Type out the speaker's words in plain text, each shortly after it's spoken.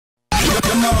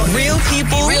Real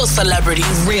people, real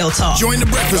celebrities, real talk. Join the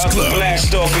Breakfast Club.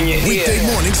 Blast off in your ear. Weekday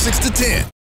morning, 6 to 10.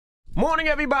 Morning,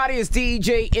 everybody. It's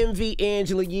DJ MV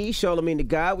Angela Yee, Charlamagne the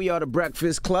God. We are the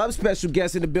Breakfast Club. Special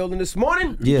guest in the building this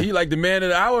morning. Yeah. He like the man of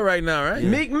the hour right now, right?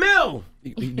 Meek Mill.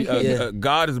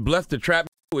 God has blessed the trap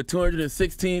with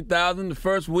 216,000 the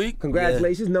first week.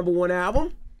 Congratulations, #1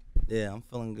 album. Yeah, I'm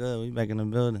feeling good. We back in the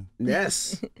building.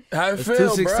 Yes. How it It's feel,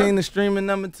 216 bro? the streaming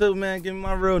number 2, man. Give me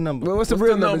my real number. Well, what's the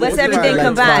real number? What's everything like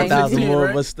combined? 5,000 more,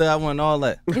 right? but still, I want all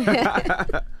that.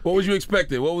 What was you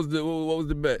expecting? What was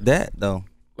the bet? That, though.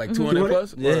 Like 200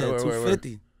 plus? Yeah, Word.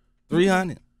 250.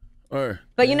 300.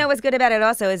 But you know what's good about it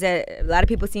also is that a lot of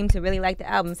people seem to really like the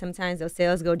album. Sometimes those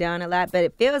sales go down a lot, but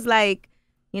it feels like,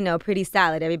 you know, pretty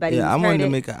solid. Everybody Yeah, I heard wanted to it.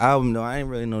 make an album, though. I ain't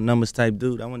really no numbers type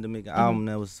dude. I wanted to make an album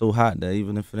that was so hot that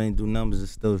even if it ain't do numbers,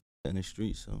 it's still in the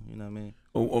street. So, you know what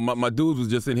I mean? My dudes was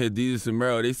just in here, Jesus and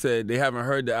Mero. They said they haven't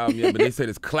heard the album yet, but they said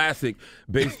it's classic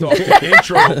based off the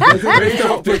intro. Based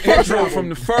off the intro from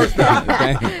the first album.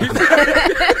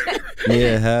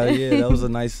 Yeah, hell yeah. That was a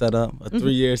nice setup. A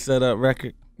 3-year setup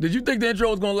record. Did you think the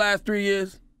intro was going to last 3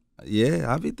 years?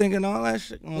 Yeah, I be thinking all that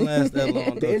shit gonna last that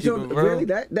long. The intro, really,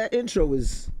 that intro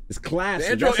is classic.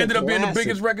 The intro That's a ended up being the classic.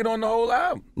 biggest record on the whole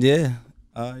album. Yeah,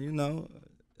 you know,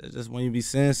 it's just when you be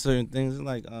saying certain things, it's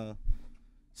like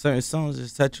certain songs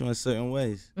just touch you in certain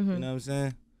ways. You know what I'm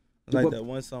saying? Like that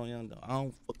one song, I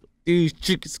don't fuck with these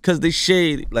chickens because they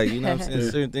shady. Like, you know what I'm saying?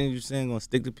 Certain things you're saying gonna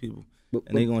stick to people,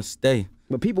 and they gonna stay.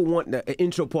 But people want the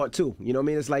intro part too. You know what I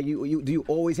mean? It's like do you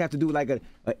always have to do like a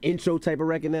intro type of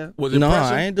record now? Was it No,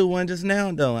 pressure? I ain't do one just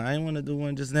now though. I ain't want to do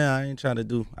one just now. I ain't trying to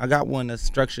do. I got one that's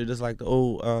structured just like the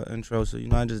old intro. So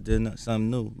I just did something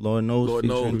new. Lord knows,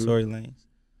 featuring Tory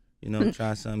Lanez.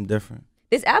 Try something different.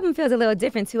 This album feels a little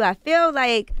different too. I feel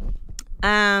like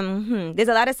there's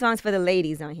a lot of songs for the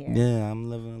ladies on here. Yeah, I'm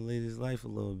living a lady's life a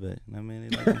little bit. You know what I mean?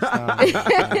 They like them songs. You know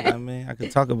what I mean? I can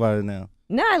talk about it now.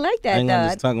 No, I like I that ain't gonna though.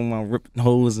 just talking about ripping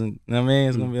hoes and, you know what I mean?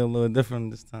 It's gonna be a little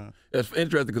different this time. That's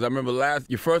interesting because I remember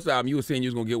your first album, you were saying you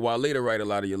was going to get Wale to write a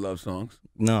lot of your love songs.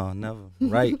 No, never.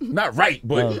 Right. Not right,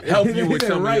 but help you with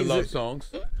some of your love songs.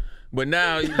 But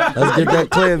now, Let's get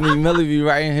that clear. Millie be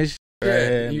writing his shit.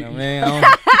 Yeah, You know what I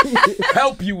mean?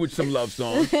 help you with some love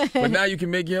songs. But now you can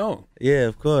make your own. Yeah,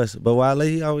 of course. But Wale,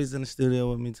 he always in the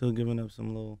studio with me too, giving up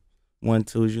some little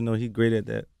 1-2s. You know, he great at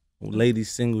that lady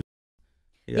single.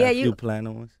 He got a few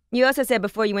platinum ones. You also said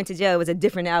before you went to jail it was a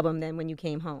different album than when you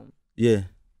came home. Yeah.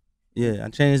 I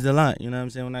changed a lot. You know what I'm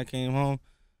saying? When I came home,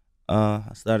 I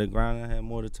started grinding. I had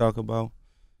more to talk about.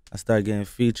 I started getting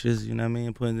features, you know what I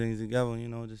mean? Putting things together,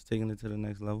 just taking it to the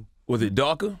next level. Was it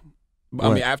darker? What?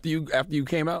 I mean, after you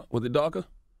came out, was it darker?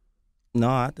 No,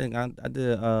 I think I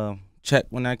did Check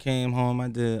when I came home. I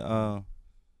did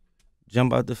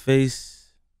Jump Out the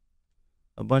Face,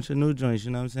 a bunch of new joints,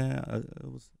 you know what I'm saying?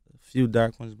 It was a few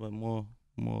dark ones, but more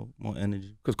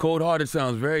energy. Because Cold Hearted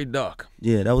sounds very dark.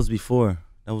 Yeah, that was before.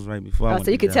 That was right before I went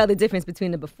so you to could jail. tell the difference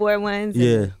between the before ones.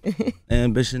 Yeah.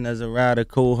 Ambition as a rider,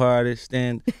 Cold Hearted,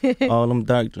 Stand, all them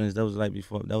dark joints. That was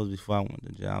before I went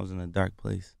to jail. I was in a dark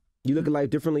place. You look at life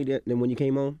differently than when you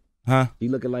came home? Huh? You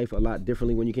look at life a lot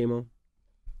differently when you came home?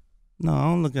 No, I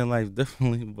don't look at life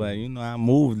differently, but I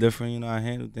move different. I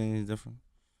handle things different.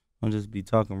 I don't just be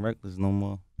talking reckless no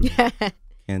more.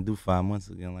 Can't do 5 months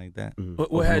again like that.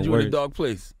 What had you in a dark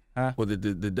place? Huh? Was it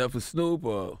the death of Snoop,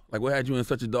 or what had you in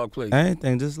such a dark place?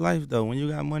 Anything, just life though. When you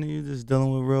got money, you just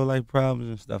dealing with real life problems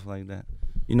and stuff like that.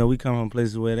 We come from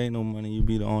places where there ain't no money. You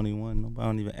be the only one. Nobody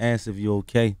don't even ask if you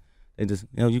okay. They just,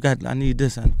 I need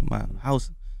this at my house.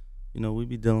 We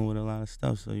be dealing with a lot of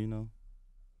stuff, so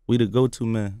we the go-to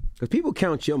man. Because people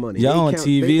count your money. Y'all on they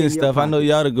TV and stuff. I know pocket.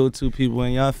 y'all the go-to people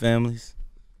in y'all families.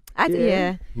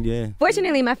 Yeah. Yeah.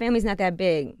 Fortunately, my family's not that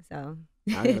big, so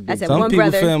I said Some one people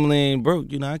brother. family ain't broke.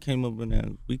 I came up in that.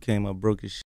 We came up broke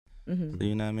as shit. Mm-hmm. So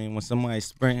you know what I mean? When somebody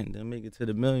sprint, they make it to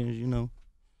the millions, Well,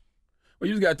 you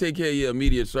just got to take care of your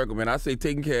immediate circle, man. I say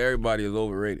taking care of everybody is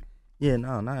overrated. Yeah,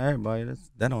 no, not everybody.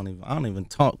 I don't even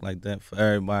talk like that for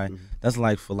everybody. That's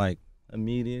like for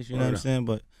immediate, you know what I'm saying?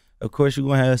 But of course you're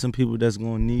gonna have some people that's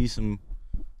gonna need some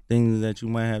things that you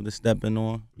might have to step in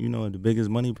on. The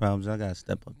biggest money problems, I gotta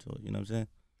step up to it, you know what I'm saying?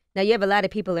 Now you have a lot of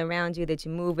people around you that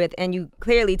you move with, and you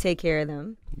clearly take care of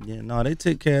them. Yeah, no, they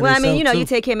take care of Well, I themselves mean, too. you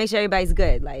take care, make sure everybody's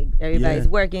good. Like everybody's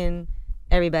working,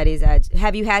 everybody's.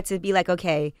 Have you had to be like,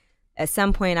 okay, at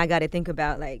some point I got to think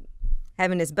about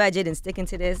having this budget and sticking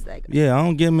to this? Yeah, I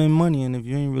don't give them money, and if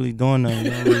you ain't really doing nothing,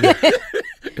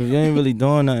 if you ain't really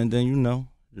doing nothing, then you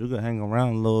can hang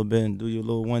around a little bit and do your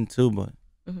little 1-2, but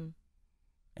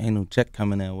ain't no check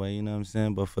coming that way, you know what I'm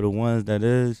saying? But for the ones that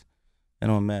is, It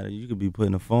don't matter. You could be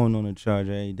putting a phone on the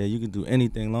charger every day. You can do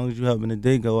anything. As long as you helping the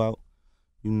day go out,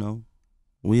 you know,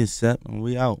 we accept and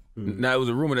we out. Now, it was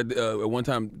a rumor that at one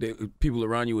time people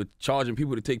around you were charging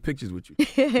people to take pictures with you.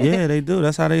 Yeah, they do.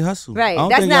 That's how they hustle. Right. I don't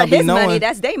That's think not y'all be his knowing, money.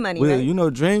 That's their money. We, right? You know,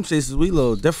 Dream Chasers, we a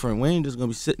little different. We ain't just going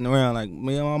to be sitting around like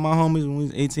me and all my homies when we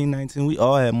was 18, 19. We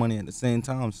all had money at the same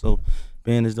time. So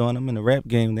being as though I'm in the rap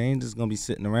game, they ain't just going to be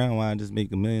sitting around while I just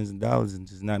making millions of dollars and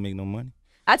just not make no money.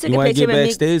 I took you a picture get with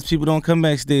backstage, people don't come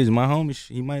backstage. My homie,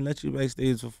 he might let you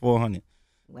backstage for $400.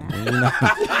 Wow.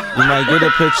 You might get a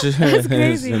picture. That's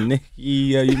crazy. And Nicki,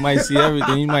 you might see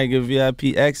everything. You might get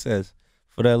VIP access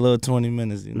for that little 20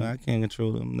 minutes. You know, I can't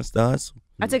control them. That's the hustle.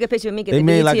 I took a picture with Meek at They the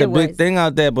made BET like a Awards. big thing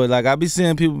out there, but like I be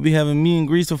seeing people be having meet and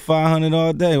greets for $500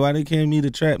 all day. Why they can't meet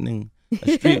a trap nigga,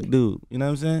 a street dude? You know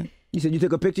what I'm saying? You said you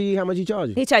took a picture. How much he charged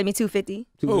you? He charged me $250.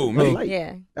 Oh, man.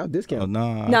 Yeah. That was discount. Oh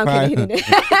no. No, I'm kidding. He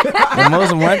didn't.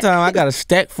 And one time I got a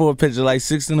stack for a picture like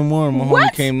 6 in the morning. My homie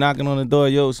What? came knocking on the door.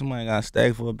 Yo, somebody got a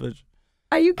stack for a picture.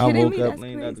 Are you I kidding woke me? up, That's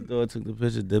leaned out the crazy. door, took the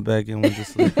picture, did back in, went to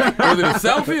sleep. Was it a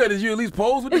selfie or did you at least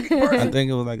pose with the I person?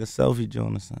 think it was like a selfie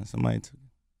joint or something. Somebody took it.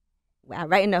 Wow,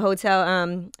 right in the hotel,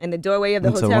 in the doorway of the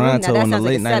In hotel room. Now Toronto that on the sounds like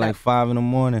late a night, setup. like 5 in the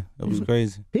morning. It was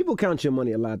crazy. People count your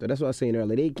money a lot, though. That's what I was saying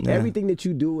earlier. Everything that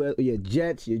you do, your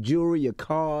jets, your jewelry, your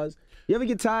cars. You ever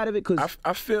get tired of it? Cause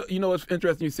I feel, you know, it's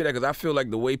interesting you say that because I feel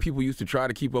like the way people used to try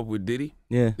to keep up with Diddy,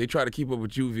 Yeah. they try to keep up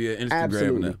with you via Instagram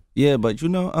Absolutely. now. Yeah, but you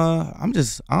know, I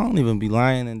don't even be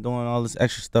lying and doing all this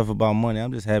extra stuff about money.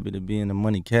 I'm just happy to be in the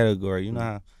money category. You know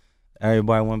how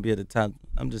everybody want to be at the top.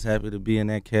 I'm just happy to be in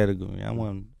that category. I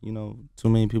want, you know, too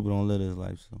many people don't live this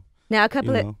life. So Now, a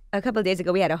couple You know. of days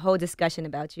ago, we had a whole discussion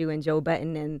about you and Joe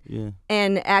Budden, yeah.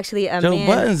 and actually a Joe man.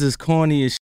 Buttons is corny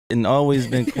as shit and always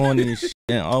been corny as shit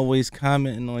and always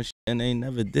commenting on shit and they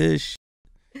never did shit.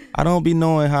 I don't be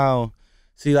knowing how.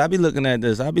 See, I be looking at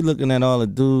this. I be looking at all the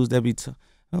dudes that be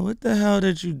oh, what the hell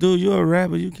did you do? You're a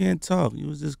rapper. You can't talk. You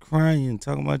was just crying,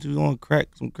 talking about you on crack,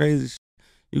 some crazy shit.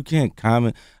 You can't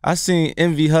comment. I seen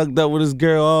Envy hugged up with his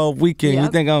girl all weekend. Yep.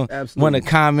 You think I'm Absolutely. want to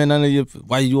comment under your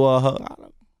why you all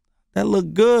hug? That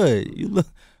look good. You look.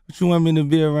 What you want me to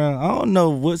be around? I don't know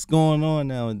what's going on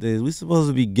nowadays. We supposed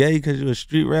to be gay because you're a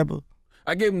street rapper?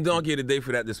 I gave him Donkey of the Day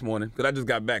for that this morning because I just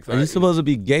got back. So Are you supposed to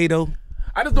be gay though?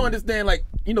 I just don't understand, like,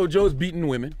 you know, Joe's beating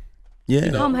women. Yeah.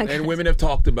 You know, Oh my God. and women have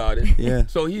talked about it. Yeah.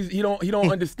 So he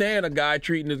don't understand a guy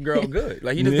treating his girl good.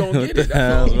 Like he just don't What get the it. That's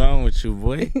hell's all. wrong with you,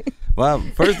 boy? Well,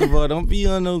 first of all, don't be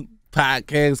on no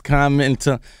podcast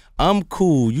commenting. I'm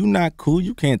cool. You not cool.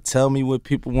 You can't tell me what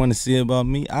people want to see about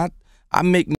me. I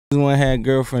make niggas want to have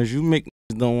girlfriends. You make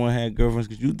niggas don't want to have girlfriends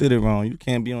because you did it wrong. You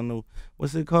can't be on no,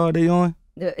 what's it called they on?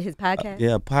 His podcast.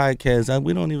 Yeah, podcast.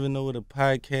 We don't even know what a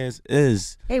podcast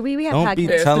is. Hey, we have Don't podcasts. be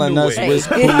That's the telling new us way. what's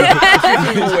cool.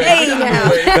 Hey, now.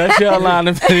 That's your line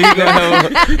of he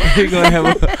gonna have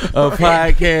a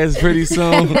podcast pretty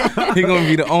soon. He gonna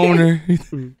be the owner.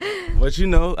 But you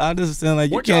know, I just sound like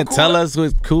you Weren't y'all can't cool tell with- us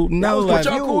what's cool. No, Weren't like,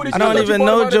 y'all cool with I each don't other? even You brought him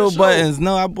know out of Joe the show. Buttons.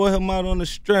 No, I bought him out on the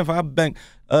strength. I banked.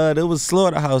 There was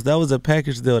Slaughterhouse. That was a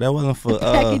package deal. That wasn't for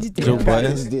Package deal. Joe Package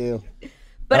Buttons. deal.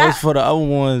 But That was for the other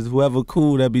ones, whoever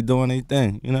cool that be doing their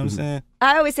thing. You know what I'm saying?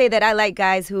 I always say that I like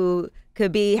guys who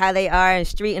could be how they are in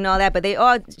street and all that, but they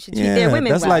all should treat their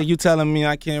women that's well. like you telling me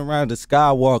I can't ride the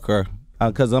Skywalker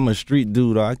because I'm a street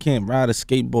dude, or I can't ride a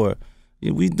skateboard.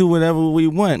 Yeah, we do whatever we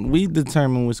want. We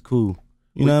determine what's cool.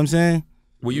 You know what I'm saying?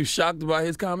 Were you shocked about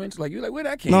his comments? Like you're like, where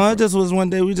that came No, from? it just was one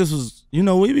day. We just was, you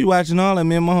know, we be watching all that,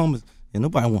 me and my homies. And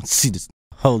nobody want to see this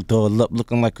whole door up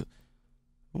looking like a,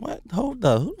 what? Hold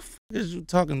up. Who the fuck is you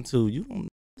talking to? You don't,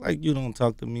 like, you don't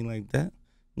talk to me like that.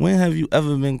 When have you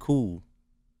ever been cool?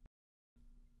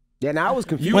 Yeah, now I was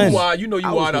confused. You When? wild, you know you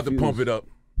I was wild out to confused. pump it up.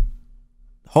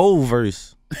 Whole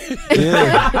verse.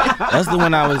 Yeah, that's the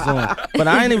one I was on. But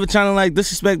I ain't even trying to like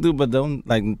disrespect dude, but don't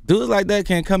like dudes like that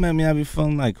can't come at me. I be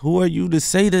feeling like, who are you to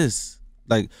say this?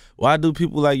 Like, why do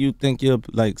people like you think you're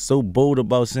like so bold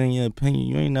about saying your opinion?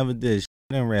 You ain't never did shit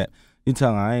in rap. You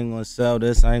telling I ain't gonna sell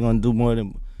this, I ain't gonna do more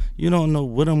than. You don't know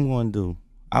what I'm gonna do.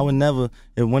 I would never.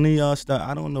 If one of y'all start,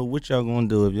 I don't know what y'all gonna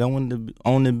do. If y'all want to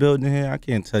own the building here, I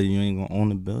can't tell you ain't gonna own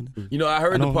the building. You know, I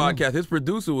heard the don't know. podcast. His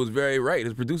producer was very right.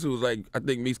 His producer was like, I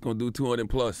think Meek's gonna do 200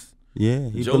 plus. Yeah,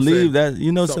 he Joe believed said that.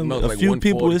 You know, something else a like few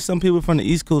people. 140. There's some people from the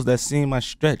East Coast that seen my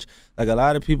stretch. Like a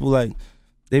lot of people, like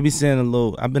they be saying a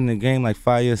little. I've been in the game like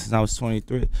 5 years since I was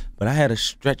 23, but I had a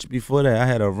stretch before that. I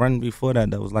had a run before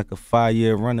that. That was like a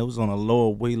 5-year run. It was on a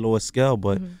way lower scale,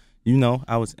 but you know,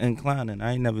 I was inclining.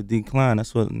 I ain't never declined.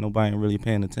 That's what nobody really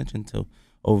paying attention to.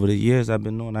 Over the years I've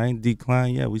been doing, I ain't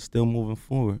declined yet. We still moving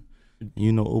forward.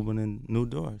 you know, opening new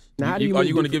doors. Now, how do Are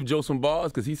you going to give Joe some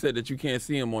bars? Because he said that you can't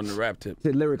see him on the rap tip.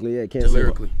 Lyrically, yeah, can't see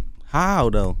Lyrically. How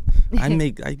though? I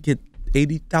get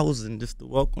 80,000 just to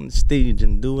walk on the stage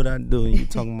and do what I do, and you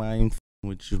talking about I ain't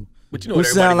with you. But you know what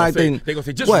everybody gonna say? They gonna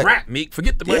say, just rap, Meek.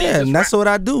 Forget the money. Yeah, and that's what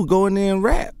I do. Go in there and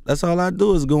rap. That's all I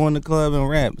do is go in the club and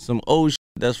rap. Some old shit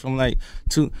that's from like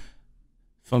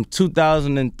from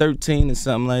 2013 or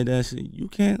something like that. So you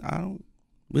can't.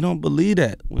 We don't believe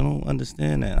that. We don't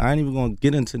understand that. I ain't even gonna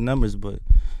get into numbers, but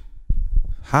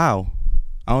how?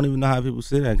 I don't even know how people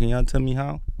say that. Can y'all tell me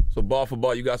how? So bar for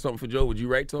bar, you got something for Joe? Would you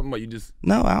write to him, or you just?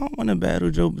 No, I don't want to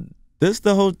battle Joe. But this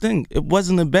the whole thing. It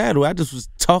wasn't a battle. I just was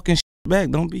talking shit back.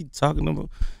 Don't be talking about.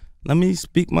 Let me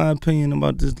speak my opinion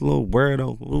about this little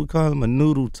weirdo. What we call him, a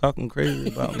noodle, talking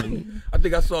crazy about me. I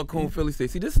think I saw Coon Philly say,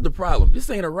 see, this is the problem. This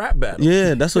ain't a rap battle.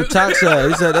 Yeah, that's what Talk said.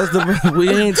 He said, we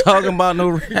ain't talking about no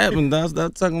rapping. That's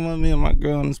talking about me and my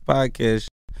girl on this podcast.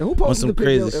 And who posted the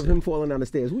picture of him falling down the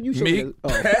stairs? Who you showed Meek. me?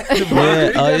 Oh.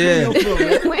 Yeah.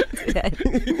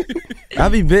 I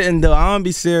be bitten though. I don't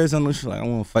be serious on no shit. Like I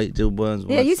want to fight Joe Budden.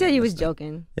 Yeah, you said you was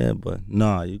joking. Yeah, but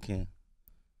nah, you can't.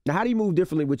 Now, how do you move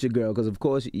differently with your girl? Because of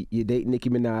course you date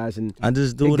Nicki Minaj, and I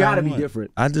just do what I want. It gotta be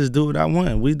different. I just do what I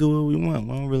want. We do what we want.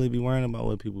 We don't really be worrying about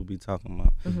what people be talking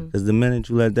about. Because the minute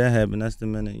you let that happen, that's the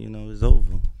minute it's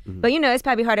over. But it's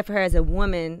probably harder for her as a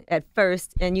woman at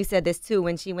first. And you said this too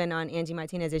when she went on Angie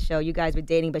Martinez's show. You guys were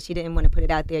dating, but she didn't want to put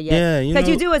it out there yet. Yeah, because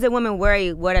you do as a woman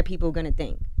worry, what are people gonna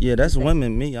think? Yeah, that's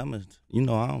women. Me, I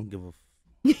don't give a.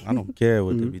 I don't care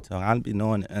what they be talking. I be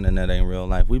knowing the internet ain't real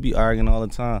life. We be arguing all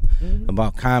the time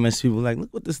about comments. People like, look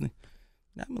what this nigga.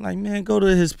 I'm like, man, go to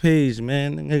his page,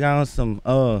 man. Nigga got on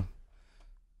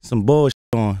some bullshit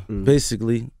on.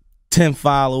 Basically, 10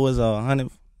 followers or 100.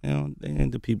 They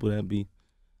ain't the people that be.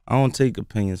 I don't take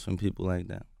opinions from people like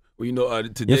that. Well,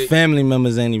 today your family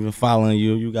members ain't even following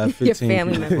you. You got 15 your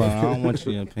family people. members. I don't want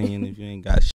your opinion if you ain't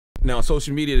got shit. Now, on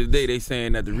social media today, they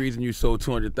saying that the reason you sold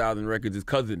 200,000 records is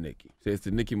because of Nicki. So it's the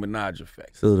Nicki Minaj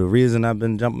effect. So the reason I've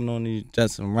been jumping on these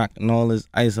jets and rocking all this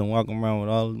ice and walking around with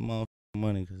all this motherfucking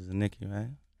money because of Nicki, right?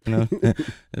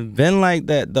 It's been like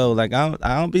that though. Like I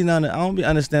don't be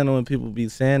understanding when people be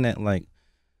saying that. Like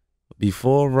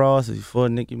before Ross, before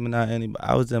Nicki Minaj, anybody,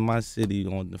 I was in my city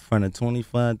on the front of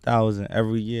 25,000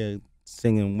 every year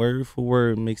singing word for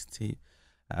word mixtape.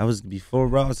 Before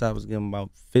Ross, I was getting about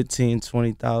 $15,000,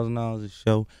 $20,000 a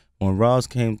show. When Ross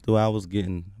came through, I was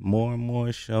getting more and more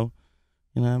a show.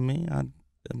 You know what I mean? I'm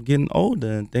getting older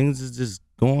and things is just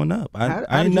going up.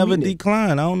 I ain't never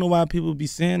declined. I don't know why people be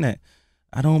saying that.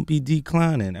 I don't be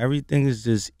declining. Everything is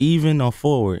just even or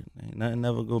forward. Ain't nothing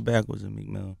never go backwards in Meek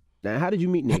Mill. Now, how did you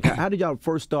meet Nick? How did y'all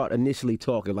first start initially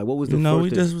talking? Like, what was the first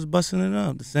we just was busting it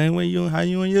up. The same way how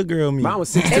you and your girl meet. Mine was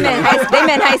 16. They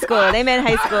met high school. They met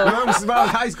high school. Mine was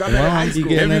high school. I met high school.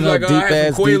 Getting like,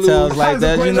 deep-ass details like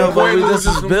that. But we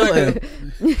just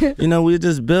building. We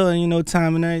just building,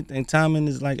 time and everything. Timing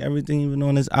is like everything even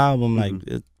on this album. Like,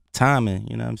 it's timing,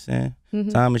 you know what I'm saying?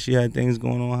 Timing, she had things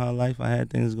going on in her life. I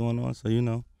had things going on. So,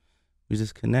 we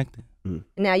just connected.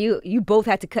 Now, you both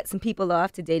had to cut some people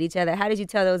off to date each other. How did you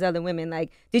tell those other women?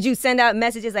 Like, did you send out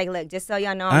messages like, look, just so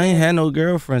y'all know? I ain't had no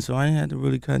girlfriend, so I ain't had to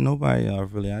really cut nobody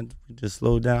off, really. I just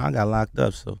slowed down. I got locked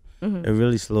up, so it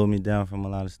really slowed me down from a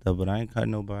lot of stuff, but I ain't cut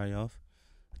nobody off.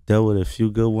 Dealt with a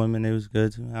few good women. They was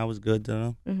good to me. I was good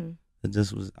to them.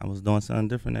 I was doing something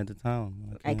different at the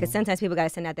time. Because sometimes people got to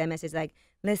send out that message like,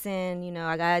 listen,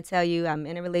 I got to tell you, I'm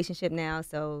in a relationship now,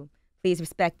 so please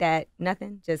respect that.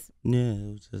 Nothing? Just... Yeah,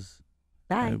 it was just...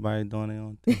 Bye. Everybody doing their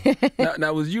own thing.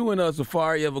 now, was you and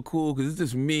Safari ever cool? Because it's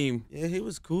this meme. Yeah, he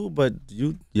was cool, but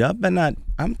y'all better not.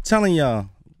 I'm telling y'all,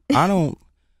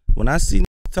 when I see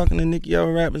talking to Nicki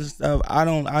over rappers and stuff,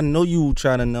 I know you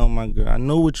try to know my girl. I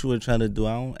know what you were trying to do.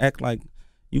 I don't act like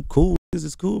you cool. This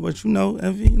is cool, but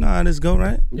Envy, you know how this go,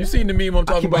 right? You seen the meme I'm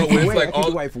talking about where it's like all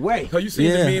the wife away. You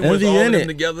seen the meme with all of them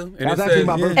together? And it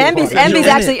says, Envy's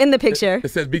actually in the picture.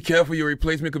 It says, be careful, your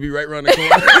replacement could be right around the corner.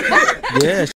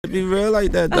 Yeah, it should be real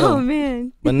like that though. Oh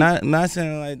man. But not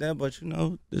saying like that, but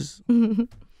this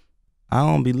I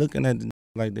don't be looking at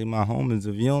like they my homies.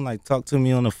 If you don't like talk to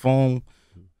me on the phone,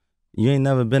 you ain't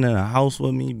never been in a house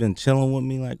with me, been chilling with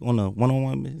me like on a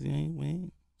one-on-one basis, we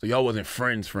ain't. So y'all wasn't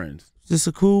friends. Just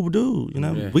a cool dude,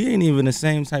 Yeah. We ain't even the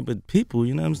same type of people,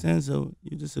 you know what I'm saying? So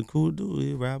you just a cool dude,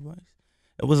 you rap rice.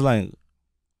 It was like,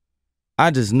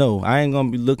 I just know I ain't gonna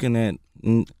be looking at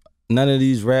none of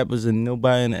these rappers and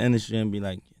nobody in the industry and be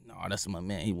like, no, that's my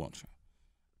man, he won't try.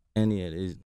 Any of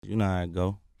this, you know how it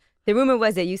go. The rumor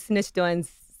was that you snitched on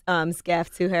scaff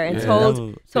to her and told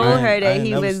her that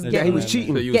he was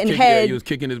cheating. So getting head. He was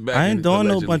kicking his back. I ain't doing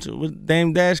no allegedly. bunch of what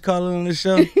Dame Dash calling on the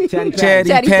show. Chatty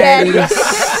Patty.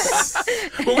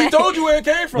 But we told you where it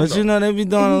came from. But you know they be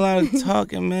doing a lot of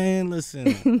talking, man.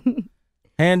 Listen,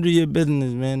 handle your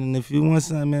business, man. And if you want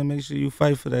something, man, make sure you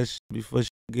fight for that shit before shit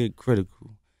get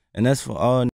critical. And that's for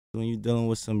all when you dealing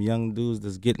with some young dudes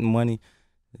that's getting money.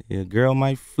 Your girl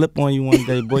might flip on you one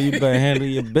day, boy. You better handle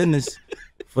your business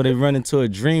before they run into a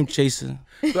dream chaser.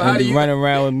 So and be running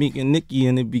around with Meek and Nicki,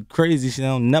 and it be crazy. She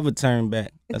don't never turn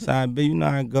back. That's how it be. You know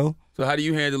how it go. So how do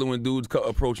you handle it when dudes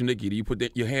approach Nicki? Do you put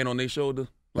your hand on their shoulder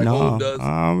like no, Hov does?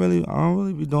 I don't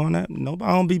really be doing that.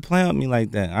 Nobody don't be playing with me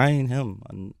like that. I ain't him.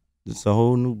 It's a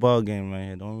whole new ball game right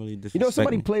here. Don't really disrespect You know,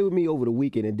 somebody me. played with me over the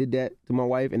weekend and did that to my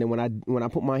wife, and then when I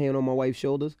put my hand on my wife's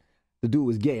shoulders, the dude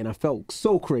was gay, and I felt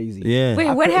so crazy. Yeah. Wait,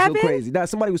 I what felt happened? So crazy. Now,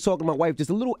 somebody was talking to my wife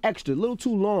just a little extra, a little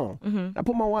too long. I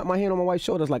put my hand on my wife's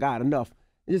shoulder. I was like, all right, enough.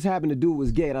 It just happened the dude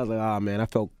was gay, and I was like, oh, man, I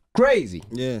felt crazy.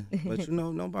 Yeah, but you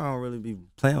know, nobody don't really be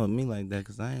playing with me like that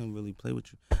because I ain't really play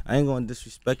with you. I ain't going to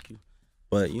disrespect you.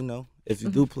 But, you know, if you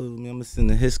do play with me, I'm going to send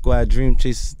the Hit Squad Dream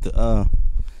Chasers to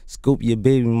scoop your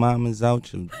baby mamas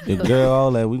out, your girl,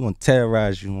 all that. We going to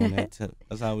terrorize you on that tip.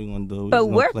 That's how we going to do it. But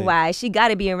work-wise, she got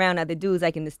to be around other dudes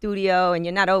like in the studio, and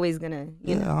you're not always going to,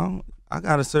 you know. I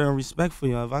got a certain respect for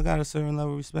you. If I got a certain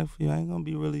level of respect for you, I ain't going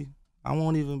to be really, I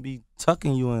won't even be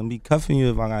tucking you and be cuffing you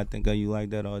if I got to think of you like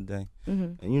that all day.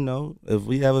 And, you know, if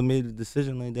we ever made a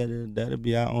decision like that, that'll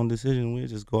be our own decision. We'll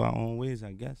just go our own ways,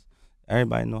 I guess.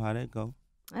 Everybody know how that go.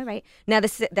 All right. Now,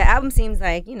 the album seems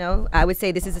like, you know, I would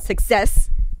say this is a success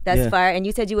thus far. And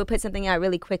you said you would put something out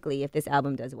really quickly if this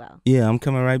album does well. Yeah, I'm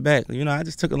coming right back. You know, I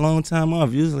just took a long time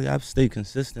off. Usually I stay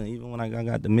consistent. Even when I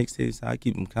got the mixtapes, I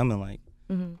keep them coming like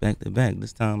back to back.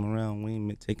 This time around, we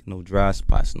ain't taking no dry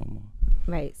spots no more.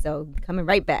 Right. So coming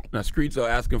right back. Now, Streets are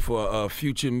asking for a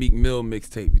future Meek Mill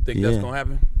mixtape. You think that's going to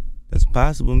happen? That's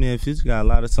possible, man. Future got a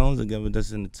lot of songs together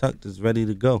that's in the tuck that's ready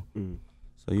to go.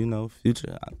 So, you know,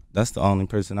 Future, that's the only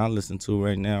person I listen to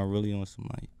right now, really on some,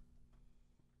 like,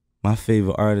 my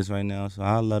favorite artist right now. So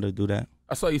I'd love to do that.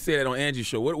 I saw you say that on Angie's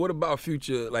show. What about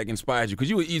Future, like, inspires you? Because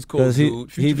you an East Coast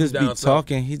dude. He just be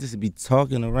talking. He just be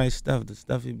talking the right stuff. The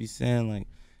stuff he be saying, like,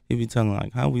 he be talking,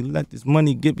 like, how we let this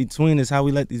money get between us, how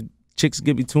we let these chicks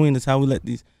get between us, how we let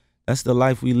these, that's the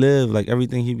life we live. Like,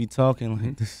 everything he be talking,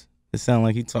 like, this, it sound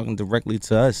like he talking directly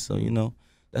to us. So, you know.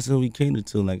 That's what we cater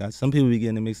to. Like, some people be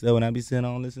getting it mixed up. When I be saying I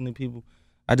don't listen to people,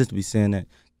 I just be saying that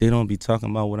they don't be talking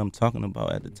about what I'm talking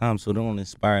about at the time, so they don't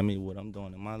inspire me what I'm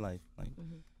doing in my life. Like,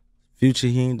 Future,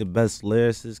 he ain't the best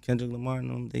lyricist. Kendrick Lamar and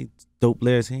them, they dope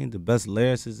lyricists. He ain't the best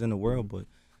lyricist in the world, but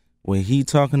what he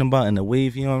talking about and the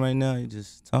wave he on right now, he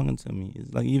just talking to me.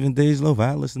 It's like even Dej Loaf.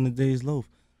 I listen to Dej Loaf.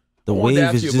 The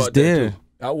wave is just there.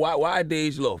 Why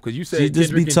Dej Loaf? Because you said she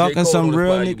just be talking some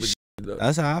real nigga shit.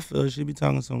 That's how I feel. She be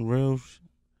talking some real shit.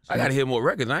 I gotta hear more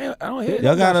records. I don't hear.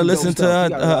 Y'all gotta listen to her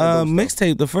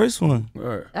mixtape, the first one.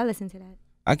 Right. I'll listen to that.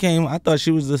 I thought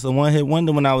she was just a one-hit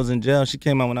wonder when I was in jail. She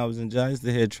came out when I was in jail. I used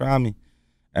to hear Try Me.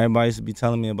 Everybody used to be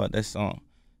telling me about that song.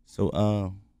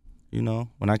 So, you know,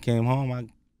 when I came home, I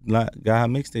got her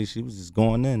mixtape. She was just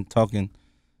going in, talking.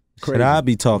 Crazy. Shit I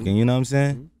be talking, you know what I'm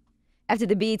saying? After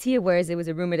the BET Awards, there was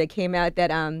a rumor that came out that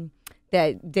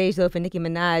that Dej Loaf and Nicki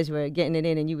Minaj were getting it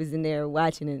in, and you was in there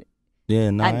watching it. Yeah,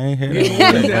 no, I ain't hear that.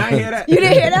 I hear that. You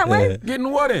didn't hear that one?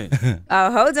 Getting what in?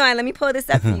 Oh, hold on. Let me pull this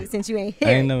up for you since you ain't here.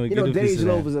 I ain't never You know, Dej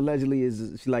Loaf is allegedly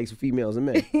she likes females and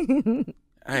men.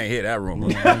 I ain't hear that rumor.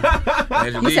 You said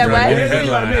what? I ain't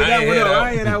hear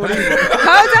that one either.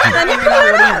 Hold on. Let me pull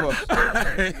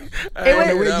it. I don't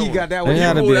know where you got that one. It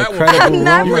had to be a I'm credible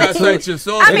not rumor. You gotta cite your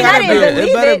source. I mean, I didn't believe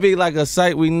It better it. be like a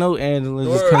site we know, Angela.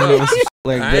 Just coming up with some shit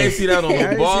like I ain't that. see that on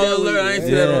the ball alert. I ain't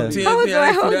see that on TNT. Hold I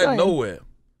ain't on, see that hold on. nowhere.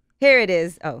 Here it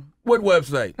is. Oh, What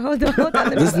website? hold on. Let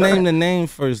me Just pull it name the name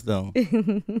first, though.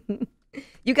 up.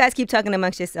 You guys keep talking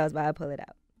amongst yourselves while I pull it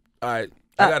out. All right.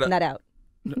 I gotta. Not out.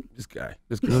 This guy.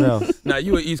 What else? Now,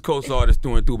 you an East Coast artist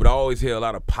through and through, but I always hear a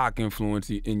lot of Pac influence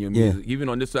in your music. Even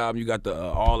on this album, you got the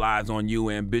All Eyes on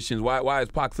You, Ambitions. Why is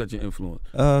Pac such an influence?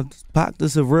 Pac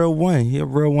is a real one. He a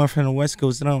real one from the West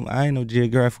Coast. I ain't no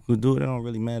geographical dude. It don't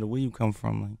really matter where you come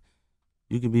from. Like,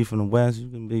 you can be from the West. You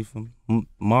can be from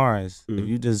Mars. If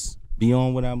you just be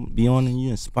on what I'm be on and you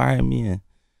inspire me, and you know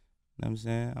what I'm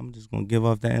saying, I'm just gonna give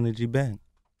off that energy back.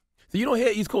 So you don't hear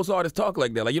East Coast artists talk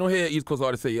like that. Like, you don't hear East Coast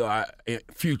artists say, "Yo,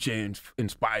 Future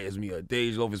inspires me," or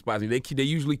 "Dej Loaf inspires me." They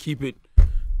usually keep it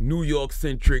New York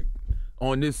centric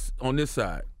on this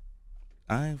side.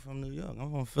 I ain't from New York.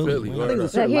 I'm from Philly. Philly, man. right.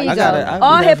 So here you I go.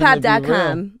 gotta be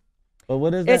Allhiphop.com. But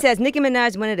what is that? It says Nicki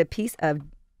Minaj wanted a piece of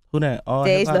Who that? All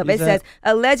Dej hip-hop, Loaf. you It said?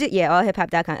 says,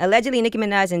 allhiphop.com. Allegedly, Nicki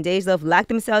Minaj and Dej Loaf locked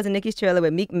themselves in Nicki's trailer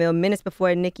with Meek Mill minutes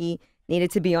before Nicki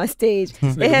needed to be on stage. It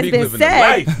has Meek been living the said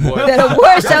life, boy. that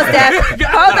award show staff.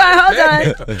 Hold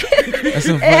on. That's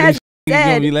some It has funny shit. You gonna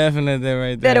said be laughing at that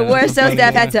right there. that award That's show some funny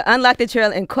staff had line. to unlock the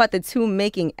trailer and caught the two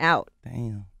making out.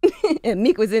 Damn. And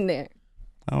Meek was in there.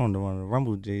 I don't want to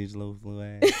rumble Jay's little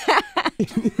ass.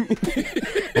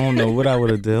 I don't know what I would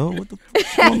have done. Oh, what the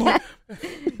fuck's going on?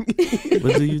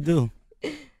 What do you do?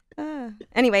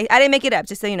 Anyway, I didn't make it up,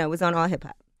 just so you know. It was on All Hip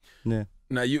Hop. Yeah.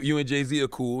 Now you and Jay-Z are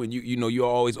cool, and you know you're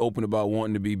always open about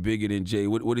wanting to be bigger than Jay.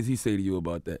 What does he say to you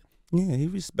about that? Yeah, he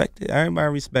respect it.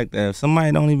 Everybody respect that. If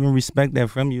somebody don't even respect that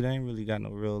from you, they ain't really got no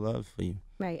real love for you.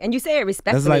 Right. And you say it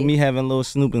respectfully. That's like me having Lil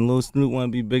Snoop, and Lil Snoop want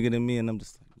to be bigger than me, and I'm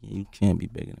just like, yeah, you can't be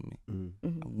bigger than me.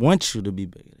 I want you to be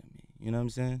bigger than me. You know what I'm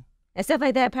saying? And stuff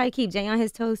like that probably keep Jay on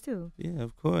his toes, too. Yeah,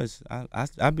 of course.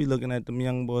 I be looking at them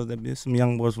young boys. That be some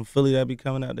young boys from Philly that be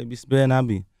coming out. They be spitting. I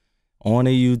be on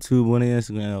their YouTube, on their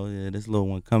Instagram. Oh yeah, this little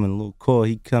one coming, little Core,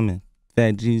 he coming.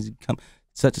 Fat G's he coming.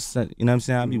 Such and such. You know what I'm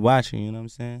saying? I be watching. You know what I'm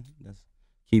saying? That's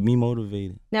keep me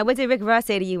motivated. Now, what did Rick Ross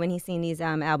say to you when he seen these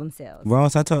album sales?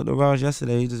 Ross, I talked to Ross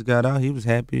yesterday. He just got out. He was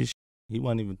happy as shit. He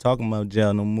wasn't even talking about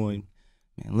jail no more. Man,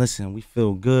 listen, we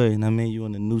feel good. You know what I mean? You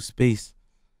in a new space.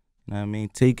 You know what I mean?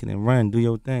 Take it and run. Do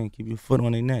your thing. Keep your foot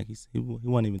on their neck. He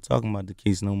wasn't even talking about the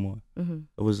case no more.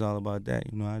 It was all about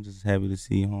that. You know, I'm just happy to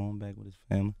see him home back with his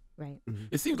family. Right.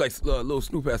 It seems like Lil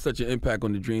Snoop has such an impact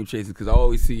on the Dream Chasers because I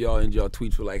always see y'all in y'all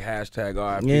tweets with like hashtag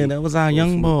RIP. Yeah, that was our Lil young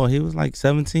Snoop. boy. He was like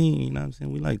 17, you know what I'm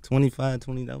saying? We like 25,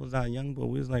 20. That was our young boy.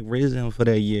 We was like raising him for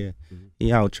that year.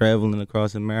 He out traveling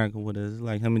across America with us. It's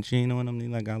like him and Chino and them, they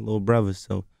like our little brothers.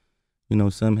 So, you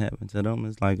know, something happened to them.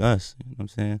 It's like us. You know what I'm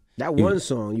saying? That one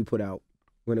song you put out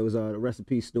when it was Rest in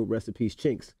Peace Snoop, Rest in Peace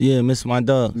Chinks, Yeah, Miss My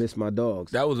Dog. Miss My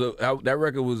Dogs. That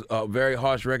record was a very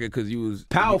harsh record because you was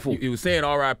Powerful. You was saying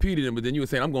R.I.P. to them, but then you were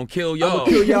saying I'm gonna kill y'all. I'm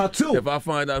gonna kill y'all too. if I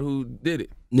find out who did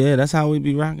it. Yeah, that's how we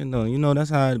be rocking though. You know,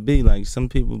 that's how it be. Like some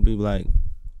people be like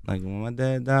when my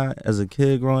dad died as a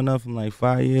kid growing up from like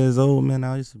 5 years old, man,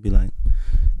 I used to be like,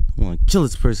 I want to kill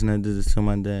this person that did this to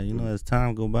my dad. You know, as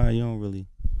time go by, you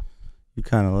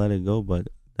kind of let it go, but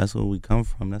that's where we come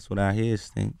from. That's what our heads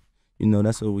think. You know,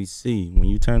 that's what we see. When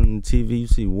you turn on the TV, you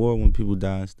see war when people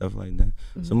die and stuff like that.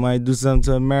 Somebody do something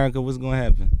to America, what's going to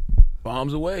happen?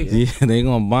 Bombs away. Yeah, they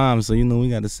going to bomb. So, you know, we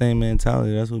got the same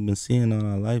mentality. That's what we've been seeing all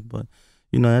our life. But,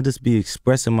 you know, I just be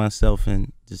expressing myself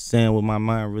and just saying what my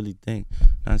mind really think.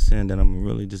 Not saying that I'm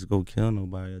really just go kill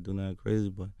nobody or do nothing crazy.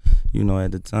 But, you know,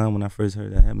 at the time when I first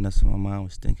heard that happen, that's what my mind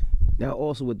was thinking. Now,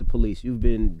 also with the police, you've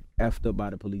been effed up by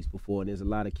the police before, and there's a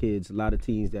lot of kids, a lot of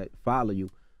teens that follow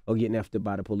you are getting effed up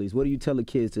by the police. What do you tell the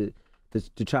kids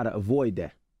to try to avoid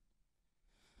that?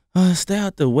 Stay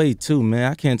out the way, too,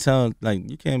 man. I can't tell, like,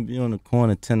 you can't be on the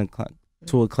corner 10 o'clock,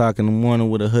 2 o'clock in the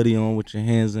morning with a hoodie on, with your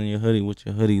hands on your hoodie, with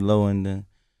your hoodie low, and then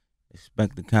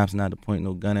expect the cops not to point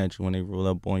no gun at you when they roll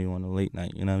up on you on a late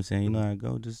night. You know what I'm saying? You know how it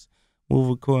go. Just move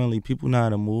accordingly. People know how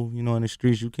to move. You know, in the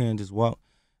streets, you can't just walk.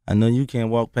 I know you can't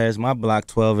walk past my block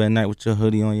 12 at night with your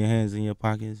hoodie on, your hands in your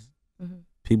pockets.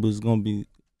 People's going to be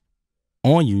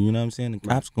on you, you know what I'm saying? The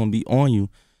cops going to be on you.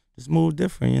 Just move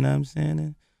different, you know what I'm saying?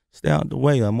 And stay out the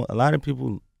way. A lot of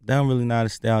people, they don't really know how to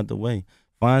stay out the way.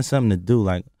 Find something to do,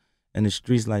 like in the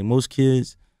streets. Like most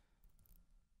kids,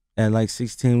 at like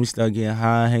 16, we start getting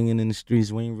high, hanging in the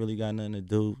streets. We ain't really got nothing to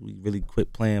do. We really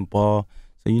quit playing ball.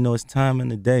 So, you know, it's time in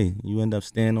the day. You end up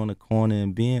standing on the corner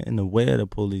and being in the way of the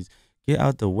police. Get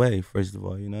out the way, first of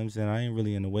all, you know what I'm saying? I ain't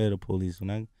really in the way of the police.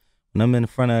 When I'm in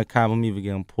front of a cop, I'm either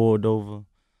getting pulled over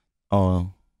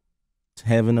or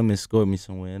having them escort me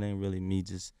somewhere. It ain't really me.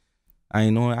 Just, I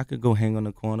ain't know. I could go hang on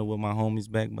the corner with my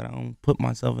homies back, but I don't put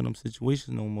myself in them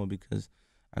situations no more because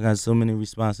I got so many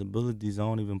responsibilities. I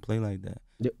don't even play like that.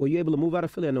 Were you able to move out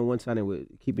of Philly? I know one time they were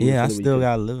keeping you in Yeah, I Philly. still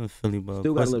got to live in Philly, but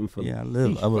Still gotta live in Philly. Yeah, I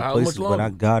live How other much places, but I longer?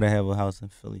 got to have a house in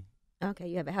Philly. Okay,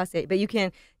 you have a house there. But you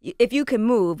can, if you could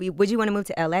move, would you want to move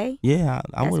to L.A.? Yeah,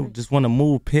 I That's would right. just want to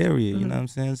move, period. You know what I'm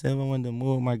saying? So if I wanted to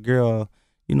move with my girl,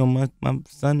 you know, my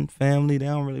son family, they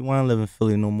don't really want to live in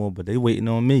Philly no more, but they waiting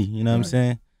on me. You know what I'm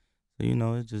saying? So, you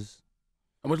know, it's just,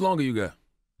 How much longer you got?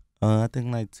 I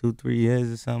think like 2-3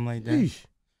 years or something like that. Yeesh.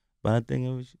 But I think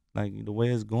it was, like, the way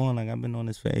it's going, like, I've been on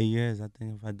this for 8 years. I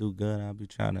think if I do good, I'll be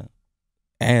trying to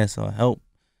ask or help,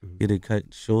 get it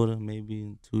cut shorter, maybe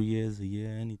in 2 years, a year,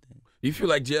 anything. Do you feel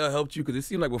like jail helped you? Because it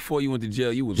seemed like before you went to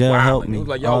jail, you was Jail wilding. helped me. It was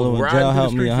like All y'all over. was Jail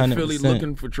riding through the helped me streets of Philly 100%.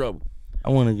 looking for trouble. I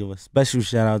want to give a special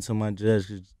shout out to my judge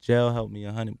because jail helped me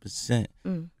 100%.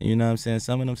 You know what I'm saying?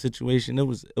 Some of them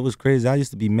situations, it was crazy. I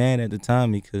used to be mad at the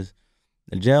time because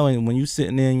the jail, when you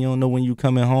sitting there and you don't know when you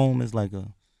coming home, it's like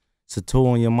it's a toll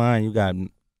on your mind. You got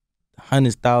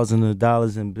hundreds, thousands of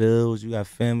dollars in bills. You got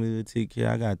family to take care.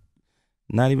 I got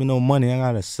not even no money. I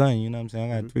got a son. You know what I'm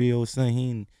saying? I got a 3-year-old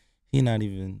son. He not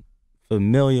even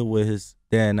familiar with his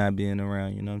dad not being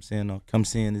around. You know what I'm saying? Or come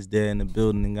seeing his dad in the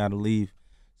building and gotta leave.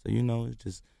 So you know, it's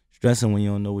just stressing when you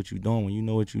don't know what you're doing. When you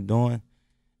know what you're doing,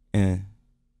 and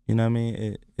you know what I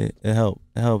mean, it help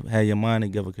have your mind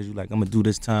together, because you like, I'm gonna do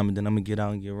this time and then I'm gonna get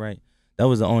out and get right. That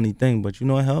was the only thing. But you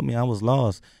know, it helped me. I was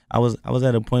lost. I was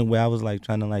at a point where I was like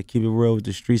trying to like keep it real with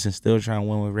the streets and still trying to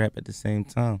win with rap at the same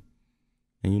time.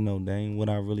 And you know, that ain't what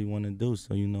I really want to do.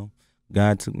 So you know,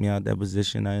 God took me out that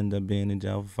position. I ended up being in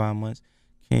jail for 5 months.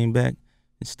 Came back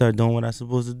and started doing what I was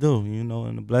supposed to do. You know,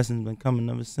 and the blessings been coming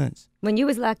ever since. When you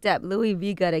was locked up, Louis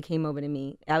V. Gutter came over to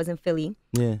me. I was in Philly.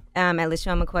 Yeah. At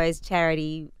LaShawn McCoy's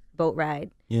charity boat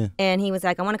ride. Yeah. And he was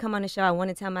like, I want to come on the show. I want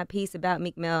to tell my piece about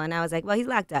Meek Mill. And I was like, well, he's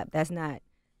locked up. That's not,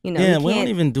 you know. Yeah, we don't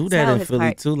even do that in Philly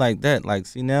part. too, like that. Like,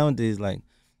 see, nowadays, like,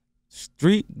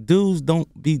 street dudes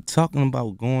don't be talking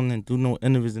about going and do no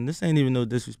interviews. And this ain't even no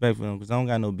disrespect for him, because I don't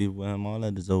got no beef with him. All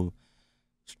that is over.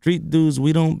 Street dudes,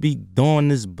 we don't be doing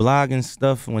this blogging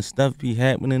stuff when stuff be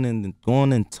happening and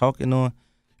going and talking on.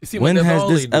 When has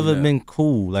this ever been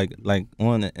cool? Like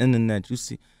on the internet, you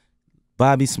see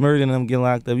Bobby Smurdy and them get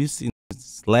locked up. You see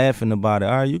laughing about it.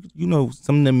 All right, you know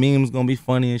some of the memes gonna be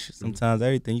funny and shit. Sometimes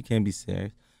everything you can't be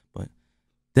serious, but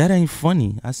that ain't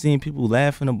funny. I seen people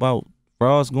laughing about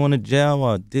Ross going to jail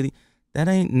or Diddy. That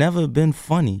ain't never been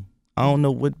funny. I don't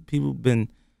know what people been.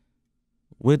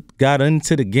 What got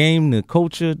into the game, the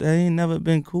culture, that ain't never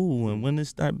been cool. And when it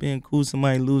start being cool,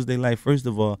 somebody lose their life. First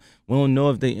of all, we don't know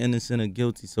if they innocent or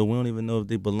guilty, so we don't even know if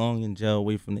they belong in jail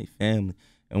away from their family.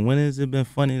 And when has it been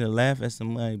funny to laugh at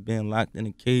somebody being locked in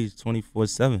a cage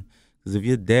 24/7? Because if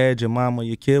your dad, your mom, or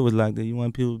your kid was locked there, you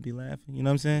want people to be laughing. You know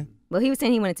what I'm saying? Well, he was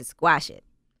saying he wanted to squash it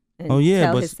and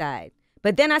tell his side.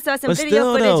 But then I saw some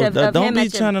video still, footage of don't him be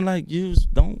trying to like use,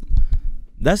 don't.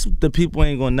 That's the people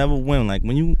ain't gonna never win. Like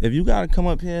if you gotta come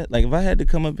up here, like if I had to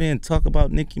come up here and talk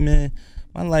about Nicki, man,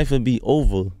 my life would be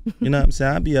over. You know what I'm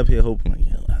saying? I'd be up here hoping like,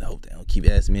 I hope they don't keep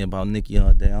asking me about Nicki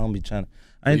all day. I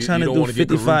ain't trying to do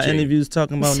 55 interviews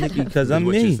talking about Nicki, because I'm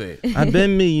me. I've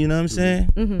been me, you know what I'm saying?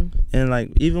 Mm-hmm. And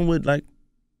like even with like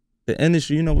the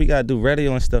industry, you know, we gotta do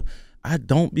radio and stuff. I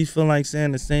don't be feeling like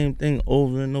saying the same thing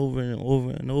over and over and over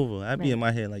and over. I be in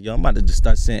my head like, yo, I'm about to just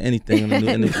start saying anything in the new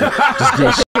interview. Just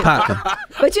get shit popping.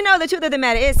 But you know, the truth of the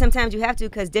matter is sometimes you have to,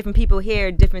 because different people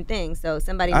hear different things. So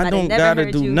somebody might have never heard you. I don't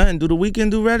gotta do nothing. Do the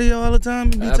Weeknd do radio all the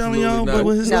time and be telling y'all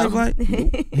what his life like?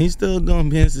 He's still doing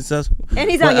being successful. And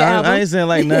he's on your album. I ain't saying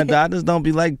like nothing. I just don't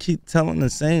be like keep telling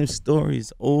the same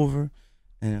stories over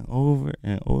and over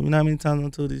and over. You know how many times I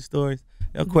told these stories?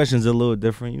 Your questions are a little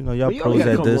different. You know, y'all pros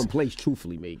at this. One place,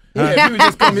 truthfully, mate. Yeah, if you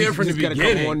just come here from the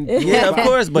beginning. Yeah, of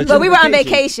course. But we were on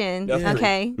vacation.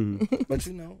 Okay. Mm-hmm. But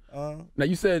you know. Now,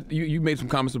 you said you made some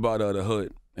comments about the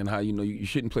hood and how, you know, you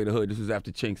shouldn't play the hood. This was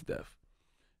after Chink's death.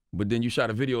 But then you shot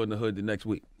a video in the hood the next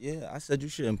week. Yeah, I said you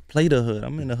shouldn't play the hood.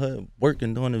 I'm in the hood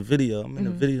working, doing the video. I'm in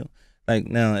the video. Like,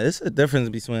 now, it's a difference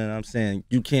between, I'm saying,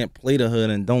 you can't play the hood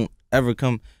and don't ever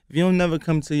come. If you don't never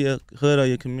come to your hood or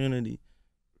your community,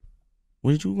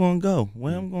 where you gonna go?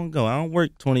 Where I'm gonna go? I don't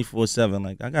work 24/7.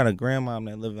 Like, I got a grandma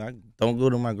that live. I don't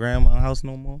go to my grandma's house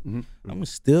no more. I'm gonna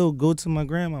still go to my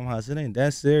grandma's house. It ain't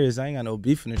that serious. I ain't got no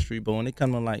beef in the street. But when it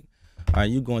come to like, all right,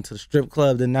 you going to the strip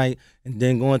club tonight and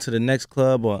then going to the next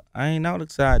club, or I ain't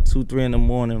outside 2, 3 in the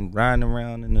morning riding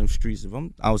around in the streets. If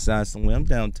I'm outside somewhere, I'm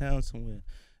downtown somewhere.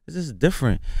 It's just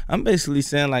different. I'm basically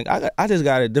saying like I just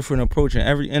got a different approach in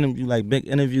every interview. Like big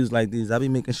interviews like these, I be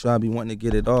making sure I be wanting to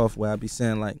get it off. Where I be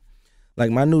saying like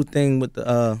my new thing with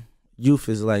the youth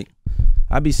is like,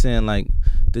 I be saying like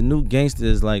the new gangster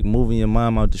is like moving your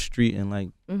mom out the street and like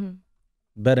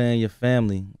better in your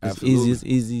family. It's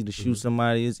easy to shoot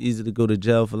somebody. It's easy to go to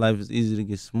jail for life. It's easy to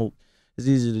get smoked. It's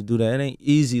easy to do that. It ain't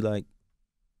easy like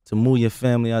to move your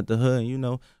family out the hood. You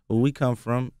know where we come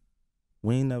from.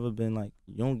 We ain't never been like,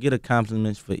 you don't get a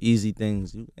compliments for easy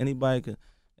things. Any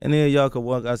of y'all could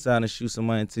walk outside and shoot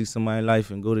somebody and take somebody's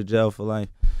life and go to jail for life.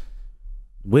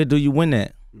 Where do you win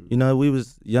at? You know, we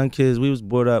was young kids, we was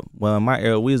brought up, well, in my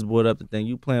era, we was brought up to think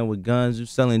you playing with guns, you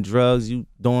selling drugs, you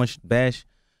doing bash,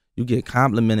 you get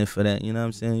complimented for that, you know what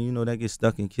I'm saying? You know, that gets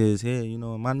stuck in kids' head. You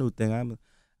know, my new thing,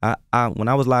 when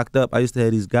I was locked up, I used to have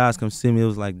these guys come see me. It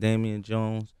was like Damian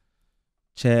Jones,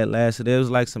 Chad Lassiter. There was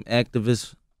like some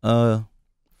activists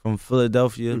from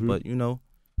Philadelphia, but you know,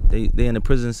 they in the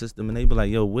prison system, and they be like,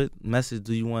 yo, what message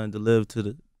do you want to deliver to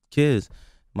the kids?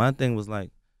 My thing was like,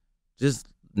 just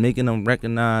making them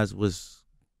recognize was,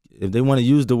 if they want to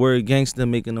use the word gangster,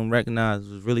 making them recognize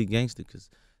was really gangster, because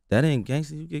that ain't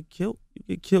gangster. You get killed. You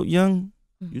get killed young.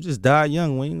 You just die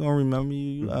young. We ain't gonna remember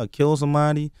you. You kill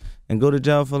somebody and go to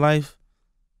jail for life.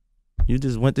 You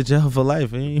just went to jail for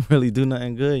life. You ain't really do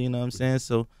nothing good. You know what I'm saying?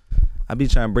 So I be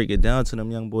trying to break it down to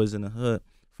them young boys in the hood.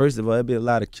 First of all, there be a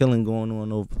lot of killing going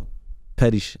on over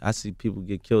petty shit. I see people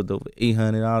get killed over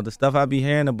 $800. The stuff I be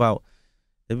hearing about,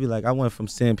 it be like I went from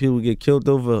seeing people get killed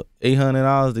over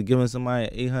 $800 to giving somebody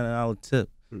an $800 tip.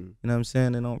 You know what I'm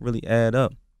saying? They don't really add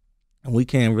up. And we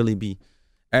can't really be,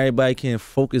 everybody can't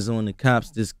focus on the cops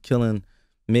just killing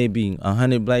maybe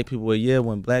 100 black people a year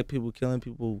when black people killing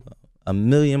people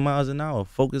 1,000,000 miles an hour.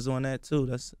 Focus on that too.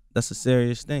 That's a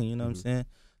serious thing. You know what I'm saying?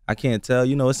 I can't tell.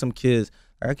 You know, it's some kids.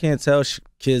 I can't tell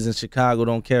kids in Chicago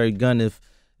don't carry a gun if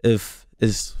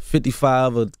it's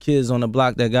 55 of kids on the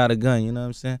block that got a gun. You know what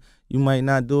I'm saying? You might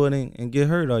not do it and get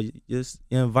hurt, or your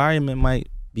environment might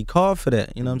be called for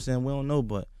that. You know what I'm saying? We don't know,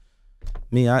 but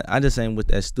me, I just ain't with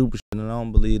that stupid shit, and I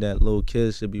don't believe that little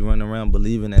kids should be running around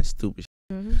believing that stupid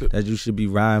shit. That you should be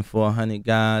riding for 100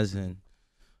 guys, and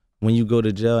when you go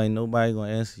to jail, ain't nobody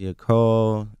gonna answer your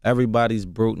call. Everybody's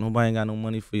broke. Nobody ain't got no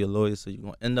money for your lawyer, so you're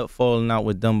gonna end up falling out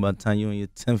with them by the time you're in your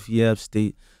 10th year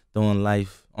upstate doing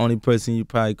life. Only person you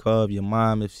probably call is your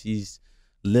mom if she's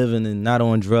living and not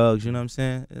on drugs. You know what I'm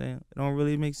saying? It don't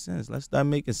really make sense. Let's start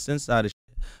making sense out of shit.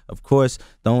 Of course,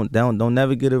 don't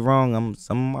never get it wrong.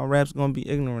 Some of my raps gonna be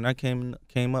ignorant. I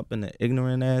came up in an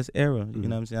ignorant ass era. You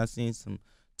know what I'm saying? I seen some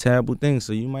terrible things,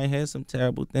 so you might have some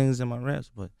terrible things in my raps,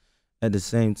 but at the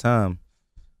same time,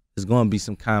 there's gonna be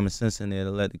some common sense in there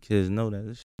to let the kids know that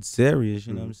this shit's serious.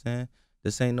 You know what I'm saying?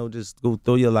 This ain't no just go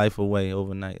throw your life away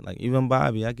overnight. Like even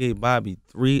Bobby, I gave Bobby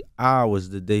 3 hours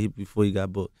the day before he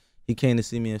got booked. He came to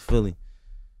see me in Philly.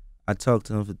 I talked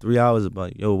to him for 3 hours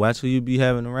about, yo, watch who you be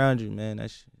having around you, man.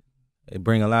 That shit, it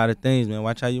bring a lot of things, man.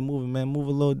 Watch how you moving, man. Move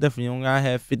a little different. You don't gotta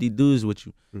have 50 dudes with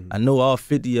you. I know all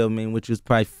 50 of them, man, which was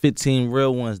probably 15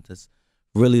 real ones that's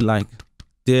really like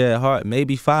dead heart.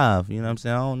 Maybe 5, you know what I'm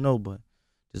saying? I don't know, but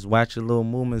just watch your little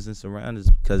movements and surroundings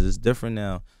because it's different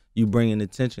now. You bringing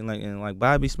attention, like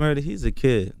Bobby Smurda, he's a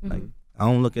kid. Like I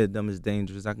don't look at them as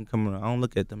dangerous. I can come around. I don't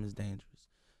look at them as dangerous.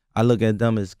 I look at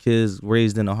them as kids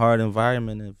raised in a hard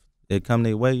environment. If they come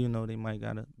their way, you know, they might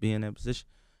gotta be in that position.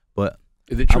 But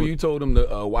is it true you told him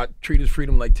to treat his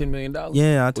freedom like $10 million?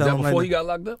 Yeah, I told him that before he got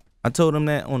locked up. I told him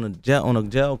that on a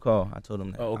jail call. I told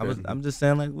him that. Oh, okay. I'm just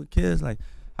saying, like with kids, like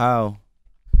how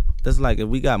that's like if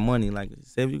we got money, like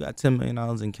say if you got $10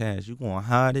 million in cash, you gonna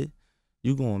hide it,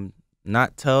 you gonna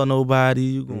not tell nobody,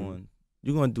 you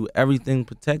gonna do everything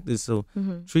protected. So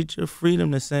treat your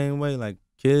freedom the same way. Like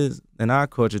kids in our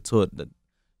culture taught that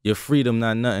your freedom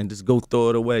not nothing, just go throw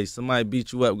it away. Somebody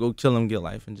beat you up, go kill them, get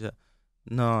life in jail.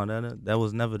 No, that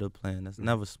was never the plan. That's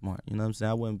never smart. You know what I'm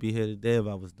saying? I wouldn't be here today if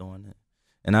I was doing that.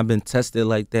 And I've been tested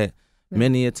like that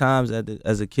many a times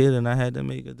as a kid, and I had to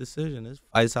make a decision. There's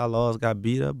fights I lost, got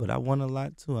beat up, but I won a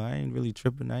lot too. I ain't really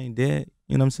tripping. I ain't dead.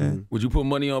 You know what I'm saying? Would you put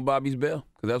money on Bobby's bail?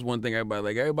 Because that's one thing everybody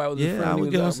was his friend. Yeah, I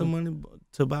would give him some money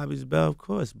to Bobby's bail, of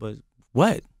course. But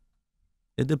what?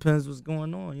 It depends what's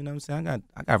going on. You know what I'm saying?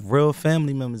 I got real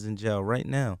family members in jail right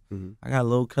now. I got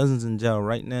little cousins in jail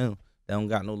right now that don't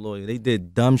got no lawyer. They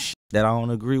did dumb shit that I don't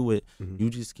agree with. You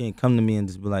just can't come to me and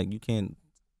just be like, you can't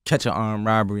catch an armed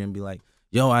robbery and be like,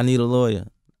 yo, I need a lawyer.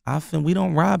 We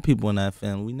don't rob people in that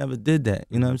family. We never did that.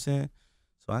 You know what I'm saying?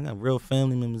 So I got real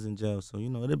family members in jail. So, you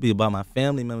know, it'll be about my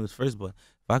family members first. But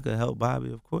if I could help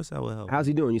Bobby, of course I would help. How's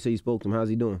he doing? You say you spoke to him. How's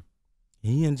he doing?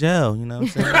 He in jail. You know what I'm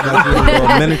saying? Like he in a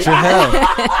little miniature hell.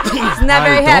 He's not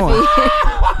very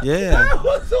happy. Yeah. That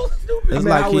was so stupid. It's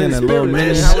like he in a little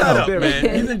miniature Shut hell. up,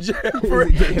 man. He's in jail for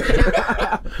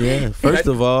Yeah, first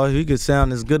of all, he could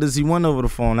sound as good as he want over the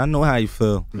phone. I know how he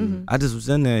feel. I just was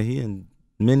in there. He in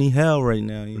mini hell right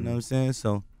now. You know what I'm saying?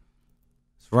 So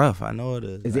it's rough. I know it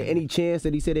is. Is there any chance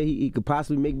that he said that he could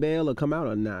possibly make bail or come out,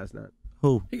 or nah, it's not?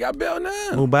 Who? He got bail now.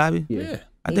 Who, Bobby? Yeah.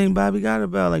 I think Bobby got a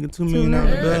bail, like a $2 million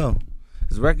bail.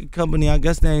 His record company, I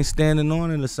guess they ain't standing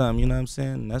on it or something. You know what I'm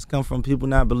saying? That's come from people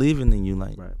not believing in you.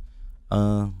 Like,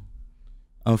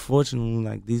 unfortunately,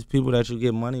 like these people that you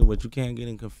get money with, you can't get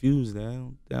them confused. They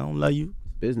don't love you.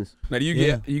 Business. Now, do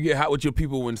you get hot with your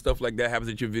people when stuff like that happens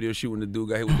at your video shoot when the dude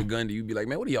got hit with the gun? Do you be like,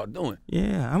 man, what are y'all doing?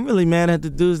 Yeah, I'm really mad at the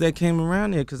dudes that came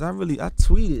around there because I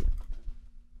tweeted.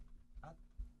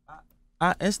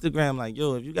 I Instagram like,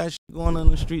 yo, if you got shit going on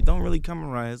the street, don't really come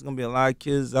around. There's going to be a lot of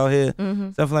kids out here,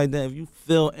 stuff like that. If you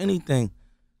feel anything,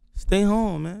 stay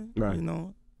home, man. Right. You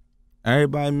know,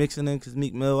 everybody mixing in because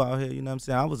Meek Mill out here, you know what I'm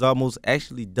saying? I was almost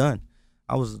actually done.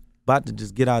 I was about to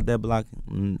just get out that block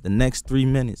in the next 3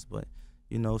 minutes, but,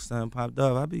 you know, something popped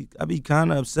up. I be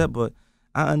kind of upset, but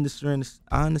I understand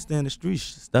the streets.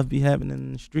 Stuff be happening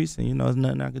in the streets, and there's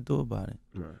nothing I can do about it.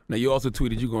 Now you also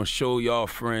tweeted you're gonna show y'all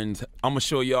friends. I'm gonna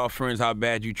show y'all friends how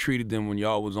bad you treated them when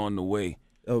y'all was on the way.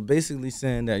 Basically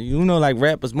saying that like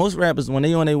rappers, most rappers when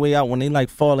they on their way out, when they like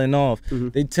falling off,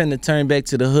 they tend to turn back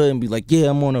to the hood and be like, yeah,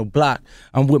 I'm on a block,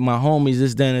 I'm with my homies,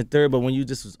 this, that, and the third. But when you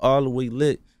just was all the way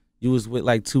lit, you was with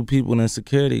like 2 people and a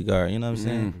security guard. You know what I'm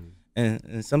saying?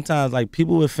 And sometimes like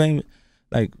people with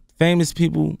famous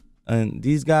people. And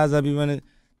these guys I be running,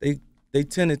 they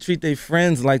tend to treat their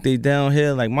friends like they down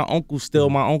here. Like my uncle's still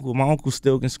my uncle. My uncle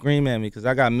still can scream at me because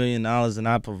I got $1 million and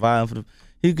I provide for them.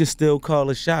 He can still call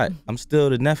a shot. I'm still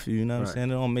the nephew, you know what I'm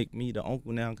saying? It don't make me the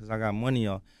uncle now because I got money,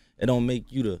 y'all. It don't make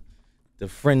you the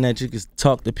friend that you can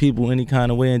talk to people any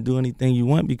kind of way and do anything you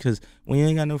want, because when you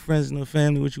ain't got no friends and no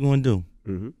family, what you gonna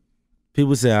do?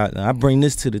 People say, I bring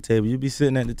this to the table. You be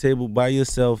sitting at the table by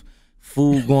yourself,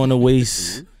 food going to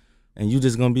waste. And you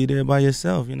just gonna be there by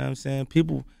yourself, you know what I'm saying?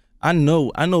 People, I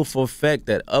know for a fact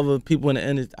that other people in the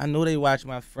industry, I know they watch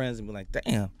my friends and be like,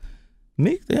 damn,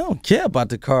 Meek, they don't care about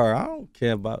the car. I don't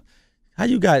care about how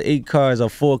you got 8 cars or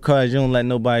 4 cars, you don't let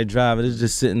nobody drive it. It's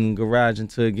just sitting in the garage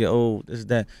until it get old, this,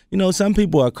 that. Some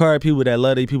people are car people that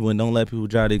love their people and don't let people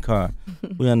drive their car.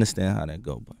 We understand how that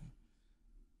go, but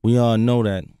we all know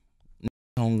that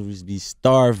homies be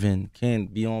starving,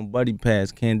 can't be on buddy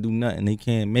pass, can't do nothing, they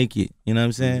can't make it, you know what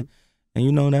I'm saying? And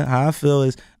you know that how I feel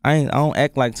is I don't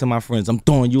act like to my friends I'm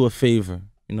doing you a favor.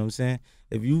 You know what I'm saying?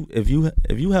 If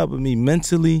you helping me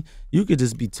mentally, you could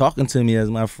just be talking to me as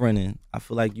my friend, and I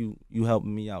feel like you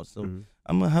helping me out. So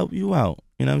I'm gonna help you out.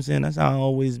 You know what I'm saying? That's how I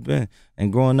always been.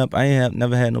 And growing up, I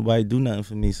never had nobody do nothing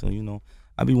for me. So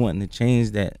I be wanting to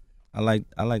change that. I like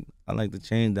to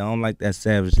change that. I don't like that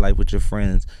savage life with your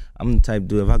friends. I'm the type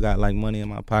dude, if I got like money in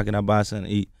my pocket, I buy something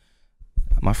to eat.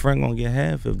 My friend gonna get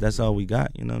half if that's all we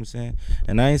got, you know what I'm saying?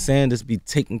 And I ain't saying just be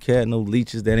taking care of no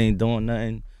leeches that ain't doing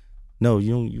nothing. No,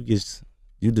 you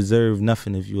deserve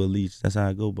nothing if you a leech. That's how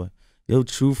I go. But your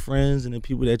true friends and the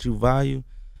people that you value,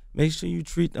 make sure you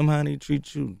treat them how they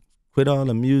treat you. Quit all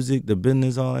the music, the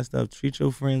business, all that stuff. Treat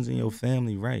your friends and your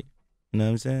family right. You know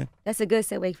what I'm saying? That's a good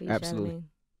segue for you, Absolutely. Charlamagne.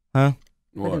 Huh?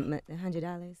 What?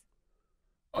 $100.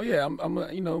 Oh yeah,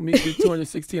 I'm Meek did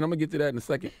 216. I'm gonna get to that in a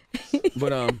second.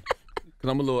 But cause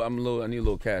I need a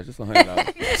little cash. Just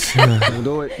 $100.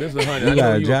 Do it. This is $100. You I got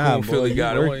know a you job, Philly boy.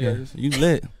 guy. You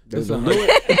lit. This Do $100.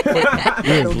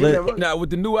 it. Now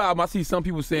with the new album, I see some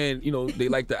people saying, they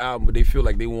like the album, but they feel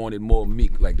like they wanted more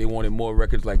Meek, like they wanted more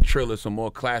records like Triller, some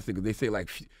more classics. They say like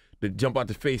the Jump Out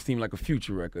the Face seemed like a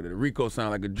Future record, or the Rico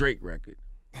sound like a Drake record.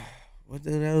 What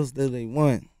the else do they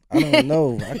want? I don't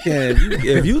know. I can't.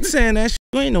 If you saying that shit,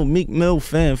 you ain't no Meek Mill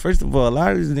fan. First of all, a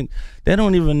lot of these niggas, they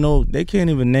don't even know. They can't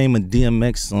even name a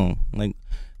DMX song. Like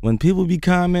when people be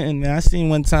commenting, man, I seen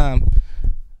one time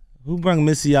who brought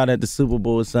Missy out at the Super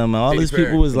Bowl or something. All these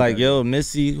people was like, "Yo,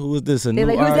 Missy, who is this? A new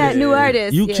They're like, artist?" who's that new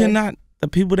artist? You cannot. The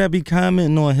people that be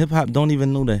commenting on hip hop don't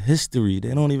even know the history.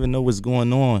 They don't even know what's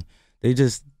going on. They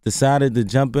just decided to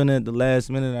jump in at the last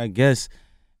minute, I guess.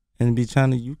 And be trying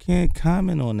to, you can't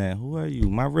comment on that. Who are you?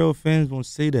 My real fans won't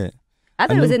say that. I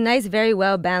thought it was a nice, very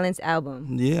well balanced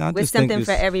album. Yeah, with something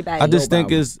for everybody. I just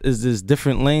think it's there's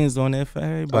different lanes on there for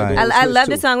everybody. I love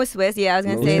the song with Swiss. Yeah, I was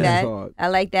gonna say that. I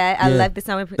like that. I like the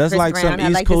song with That's Chris like Brown.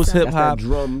 some East Coast hip hop.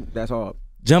 Drum. That's hard.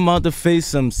 Jump Out the Face,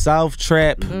 some South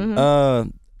trap.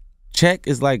 Check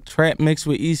is like trap mixed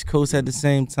with East Coast at the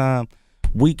same time.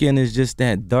 Weekend is just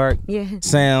that dark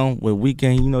sound. With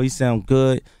Weekend, he sound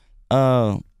good.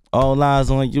 All Eyes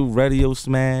on You, Radio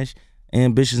Smash,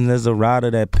 Ambitions as a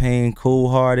Rider, that Pain,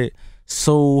 Cold Hearted,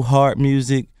 Soul Heart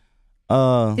music.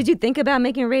 Did you think about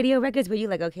making radio records? Were you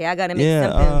like, okay, I gotta make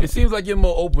something? It seems like you're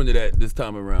more open to that this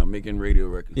time around, making radio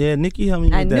records. Yeah, Nicki helped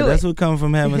me with that. That's what comes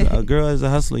from having a girl as a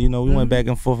hustler. We went back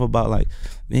and forth about like,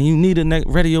 man, you need a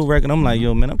radio record. I'm like,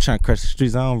 yo, man, I'm trying to crush the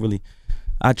streets.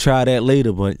 I try that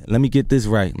later, but let me get this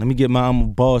right. Let me get my I'm a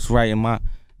boss right and my,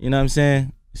 you know what I'm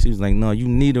saying? She was like, no, you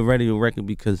need a radio record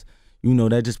because,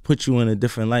 that just puts you in a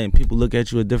different light and people look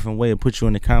at you a different way and put you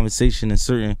in a conversation in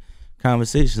certain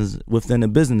conversations within the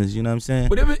business, you know what I'm saying?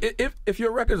 But if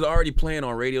your record's already playing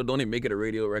on radio, don't it make it a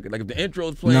radio record? Like if the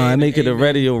intro's playing. No, I make it a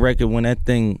radio record when that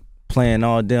thing playing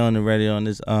all day on the radio and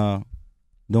it's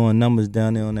doing numbers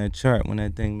down there on that chart when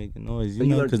that thing making noise,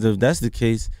 because if that's the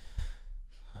case,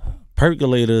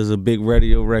 Percolator is a big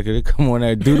radio record. They come on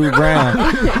that Doodoo Brown.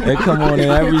 They come on in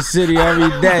every city, every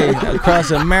day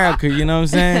across America. You know what I'm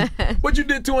saying? But you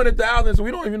did 200,000, so we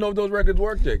don't even know if those records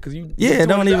worked yet. It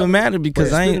don't even matter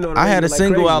because I had a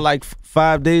single out like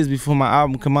 5 days before my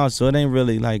album come out, so it ain't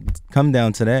really like come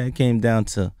down to that. It came down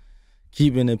to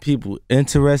keeping the people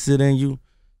interested in you,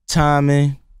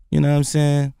 timing, you know what I'm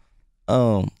saying?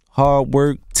 Hard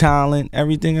work, talent,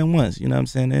 everything at once. You know what I'm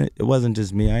saying? It wasn't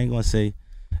just me. I ain't gonna say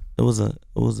it was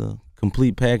a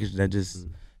complete package that just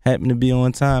happened to be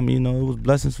on time. You know, it was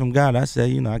blessings from God. I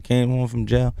said, you know, I came home from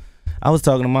jail. I was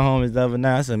talking to my homies the other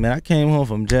night. I said, man, I came home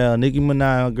from jail. Nicki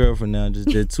Minaj, our girlfriend now, just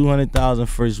did $200,000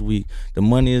 first week. The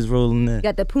money is rolling in.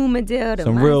 Got the Puma deal.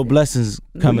 Some real blessings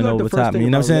coming over top me.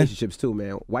 You know what I'm saying? Relationships too,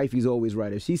 man. Wifey's always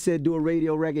right. If she said do a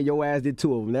radio record, your ass did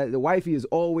 2 of them. The wifey is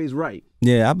always right.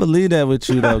 Yeah, I believe that with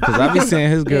you though, because I be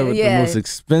seeing his girl with the most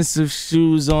expensive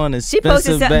shoes on, She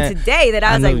posted something today that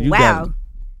I was like, wow.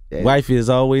 Yeah. Wifey is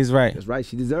always right. That's right.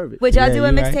 She deserves it. Would y'all do a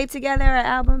mixtape together or an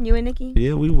album, you and Nicki?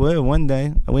 Yeah, we would one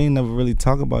day. We ain't never really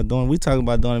talk about doing. We talked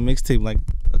about doing a mixtape like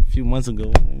a few months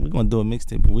ago. We're gonna do a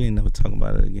mixtape, but we ain't never talk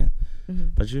about it again.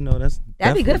 But you know,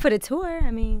 that'd be good for the tour.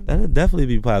 I mean, that'd definitely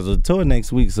be positive. Tour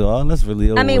next week, so all that's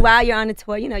really over. I mean, while you're on the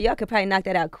tour, you know, y'all could probably knock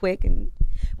that out quick. And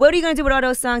what are you gonna do with all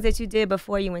those songs that you did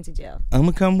before you went to jail? I'm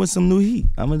gonna come with some new heat.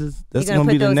 That's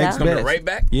gonna be the next batch. Coming right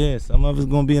back? Yeah, some of it's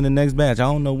gonna be in the next batch. I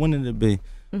don't know when it'll be.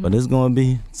 But it's gonna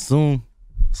be soon.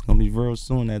 It's gonna be real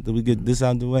soon. After we get this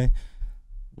out the way,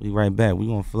 we right back. We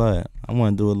gonna flood. I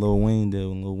wanna do a Lil Wayne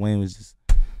deal. Lil Wayne was just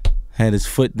had his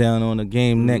foot down on the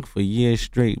game neck for years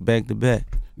straight, back to back.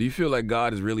 Do you feel like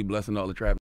God is really blessing all the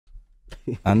trap?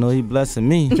 I know he blessing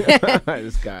me.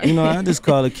 This guy. You know, I just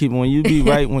call it keep. When you be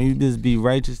right, when you just be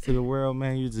righteous to the world,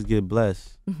 man, you just get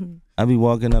blessed. I be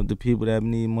walking up to people that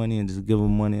need money and just give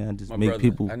them money. I just make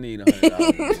people. I need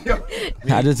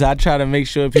 $100. I try to make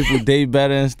sure people day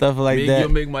better and stuff like that. You'll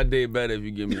make my day better if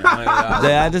you give me $100.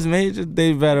 Yeah, I just made your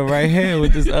day better right here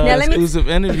with this exclusive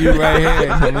interview right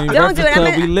here. I mean, don't do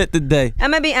it. We lit today.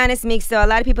 I'm gonna be honest, Meek. So a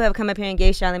lot of people have come up here and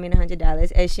gave Charlamagne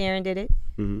 $100. Ed Sheeran did it.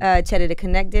 Cheddar the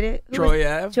Connect did it. Troy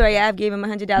Ave gave him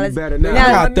 $100. Better I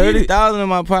now. got $30,000 in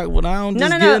my pocket, but I don't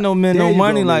just give no men no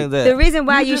money like that. The reason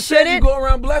why you just said shouldn't you go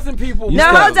around blessing people. No,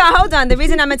 hold on. The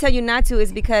reason I'm gonna tell you not to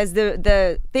is because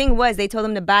the thing was they told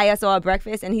him to buy us all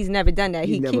breakfast, and he's never done that.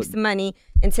 He keeps the money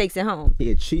and takes it home.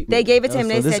 He a cheat. They gave it to him.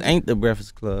 So they this said, ain't the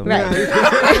Breakfast Club, right?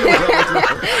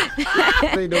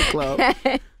 Ain't no club.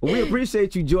 Well, we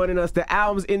appreciate you joining us. The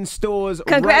album's in stores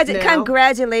right now.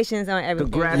 Congratulations on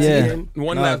everything. Congrats again.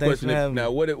 One last question.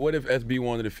 Now, what if SB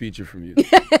wanted a feature from you?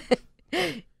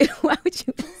 Why would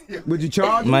you? Would you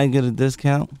charge? Might get a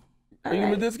discount. You give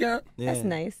him a discount? Yeah. That's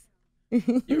nice.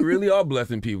 You really are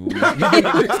blessing people.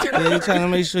 Yeah, you trying to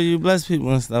make sure you bless people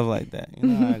and stuff like that. You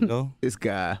know how it go. This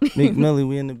guy. Meek Millie,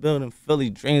 we in the building. Philly,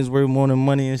 dreams worth more than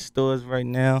money in stores right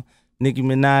now. Nicki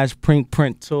Minaj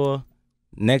print tour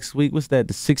next week. What's that?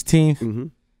 The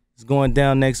 16th. It's going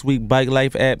down next week. Bike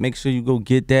Life app. Make sure you go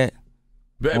get that.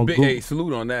 Hey,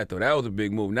 salute on that though. That was a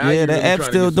big move. Now yeah, the really app's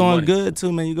still doing money. good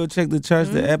too, man. You go check the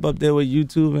charts. The app up there with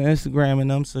YouTube and Instagram and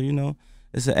them. So you know.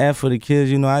 It's an app for the kids.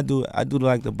 You know, I do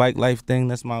like the bike life thing.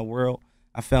 That's my world.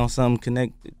 I found something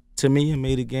connected to me and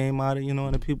made a game out of it, you know,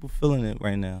 and the people feeling it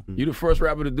right now. You the first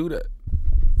rapper to do that.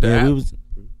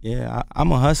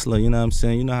 I'm a hustler, you know what I'm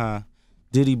saying? You know how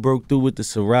Diddy broke through with the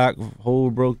Ciroc,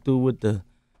 Hov broke through with the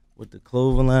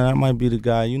clothing line. I might be the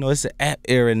guy. You know, it's an app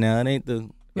era now. It ain't the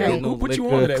who put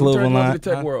you on to that? Who turned you on to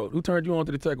the tech world? Who turned you on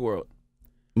to the tech world?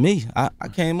 Me. I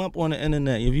came up on the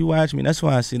internet. If you watch me, that's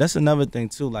why I see. That's another thing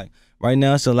too. Like right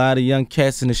now, it's a lot of young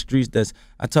cats in the streets.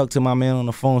 I talked to my man on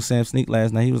the phone, Sam Sneak,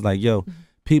 last night. He was like, "Yo,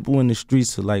 people in the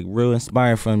streets are like real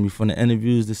inspired from you, from the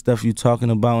interviews, the stuff you talking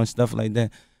about and stuff like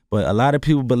that." But a lot of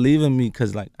people believe in me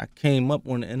because like I came up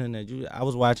on the internet. I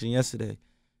was watching yesterday,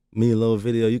 me a little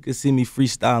video. You can see me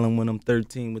freestyling when I'm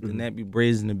 13 with the nappy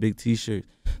braids and the big T-shirts.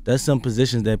 That's some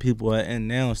positions that people are in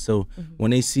now. So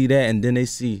when they see that and then they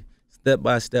see step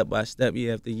by step,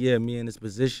 year after year, me in this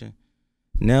position.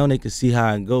 Now they can see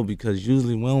how it go because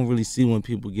usually we don't really see when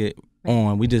people get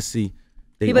on. We just see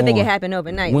people think it happened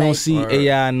overnight. We don't see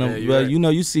AI in them. Well, you know,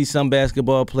 you see some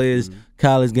basketball players,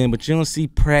 college game, but you don't see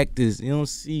practice. You don't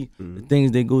see the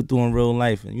things they go through in real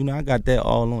life. And you know, I got that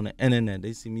all on the internet.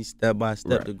 They see me step by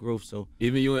step the growth. So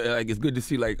even you, like, it's good to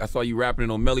see. Like I saw you rapping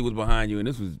and Melly was behind you, and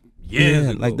this was years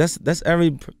ago. Like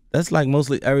that's like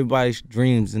mostly everybody's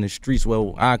dreams in the streets.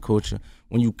 Well, our culture.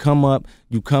 When you come up,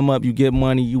 you get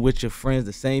money, you with your friends,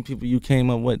 the same people you came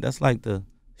up with. That's like the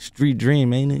street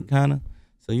dream, ain't it, kind of?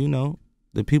 So, you know,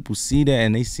 the people see that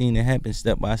and they seen it happen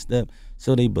step by step,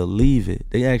 so they believe it.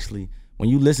 They actually, when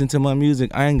you listen to my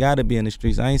music, I ain't got to be in the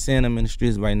streets. I ain't saying I'm in the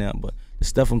streets right now, but the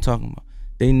stuff I'm talking about,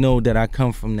 they know that I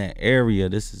come from that area.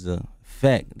 This is a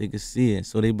fact. They can see it,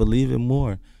 so they believe it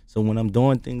more. So when I'm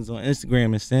doing things on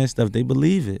Instagram and saying stuff, they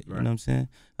believe it. You know what I'm saying?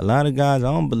 a lot of guys,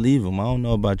 I don't believe them. I don't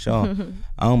know about y'all.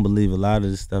 I don't believe a lot of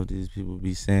the stuff these people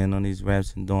be saying on these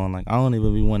raps and doing. Like, I don't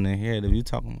even be wanting to hear it. If you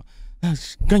talking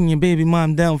about, gun your baby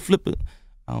mom down, flip it.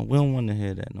 We don't want to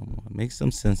hear that no more. Make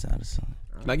some sense out of something.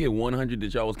 Can I get 100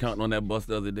 that y'all was counting on that bus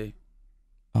the other day?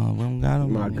 We don't got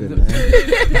them. My goodness.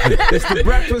 It's the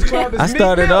Breakfast Club. I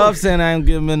started off saying I ain't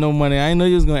giving me no money. I ain't know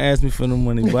you was gonna ask me for no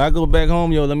money. But I go back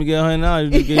home, yo, let me get $100.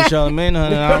 You just get Charlamagne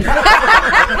 $100.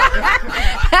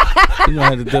 You gonna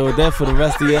have to deal with that for the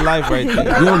rest of your life right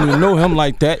there. You don't even know him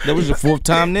like that. That was your 4th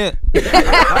time there.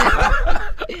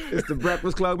 It's the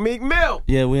Breakfast Club. Meek Mill.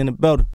 Yeah, we in the building.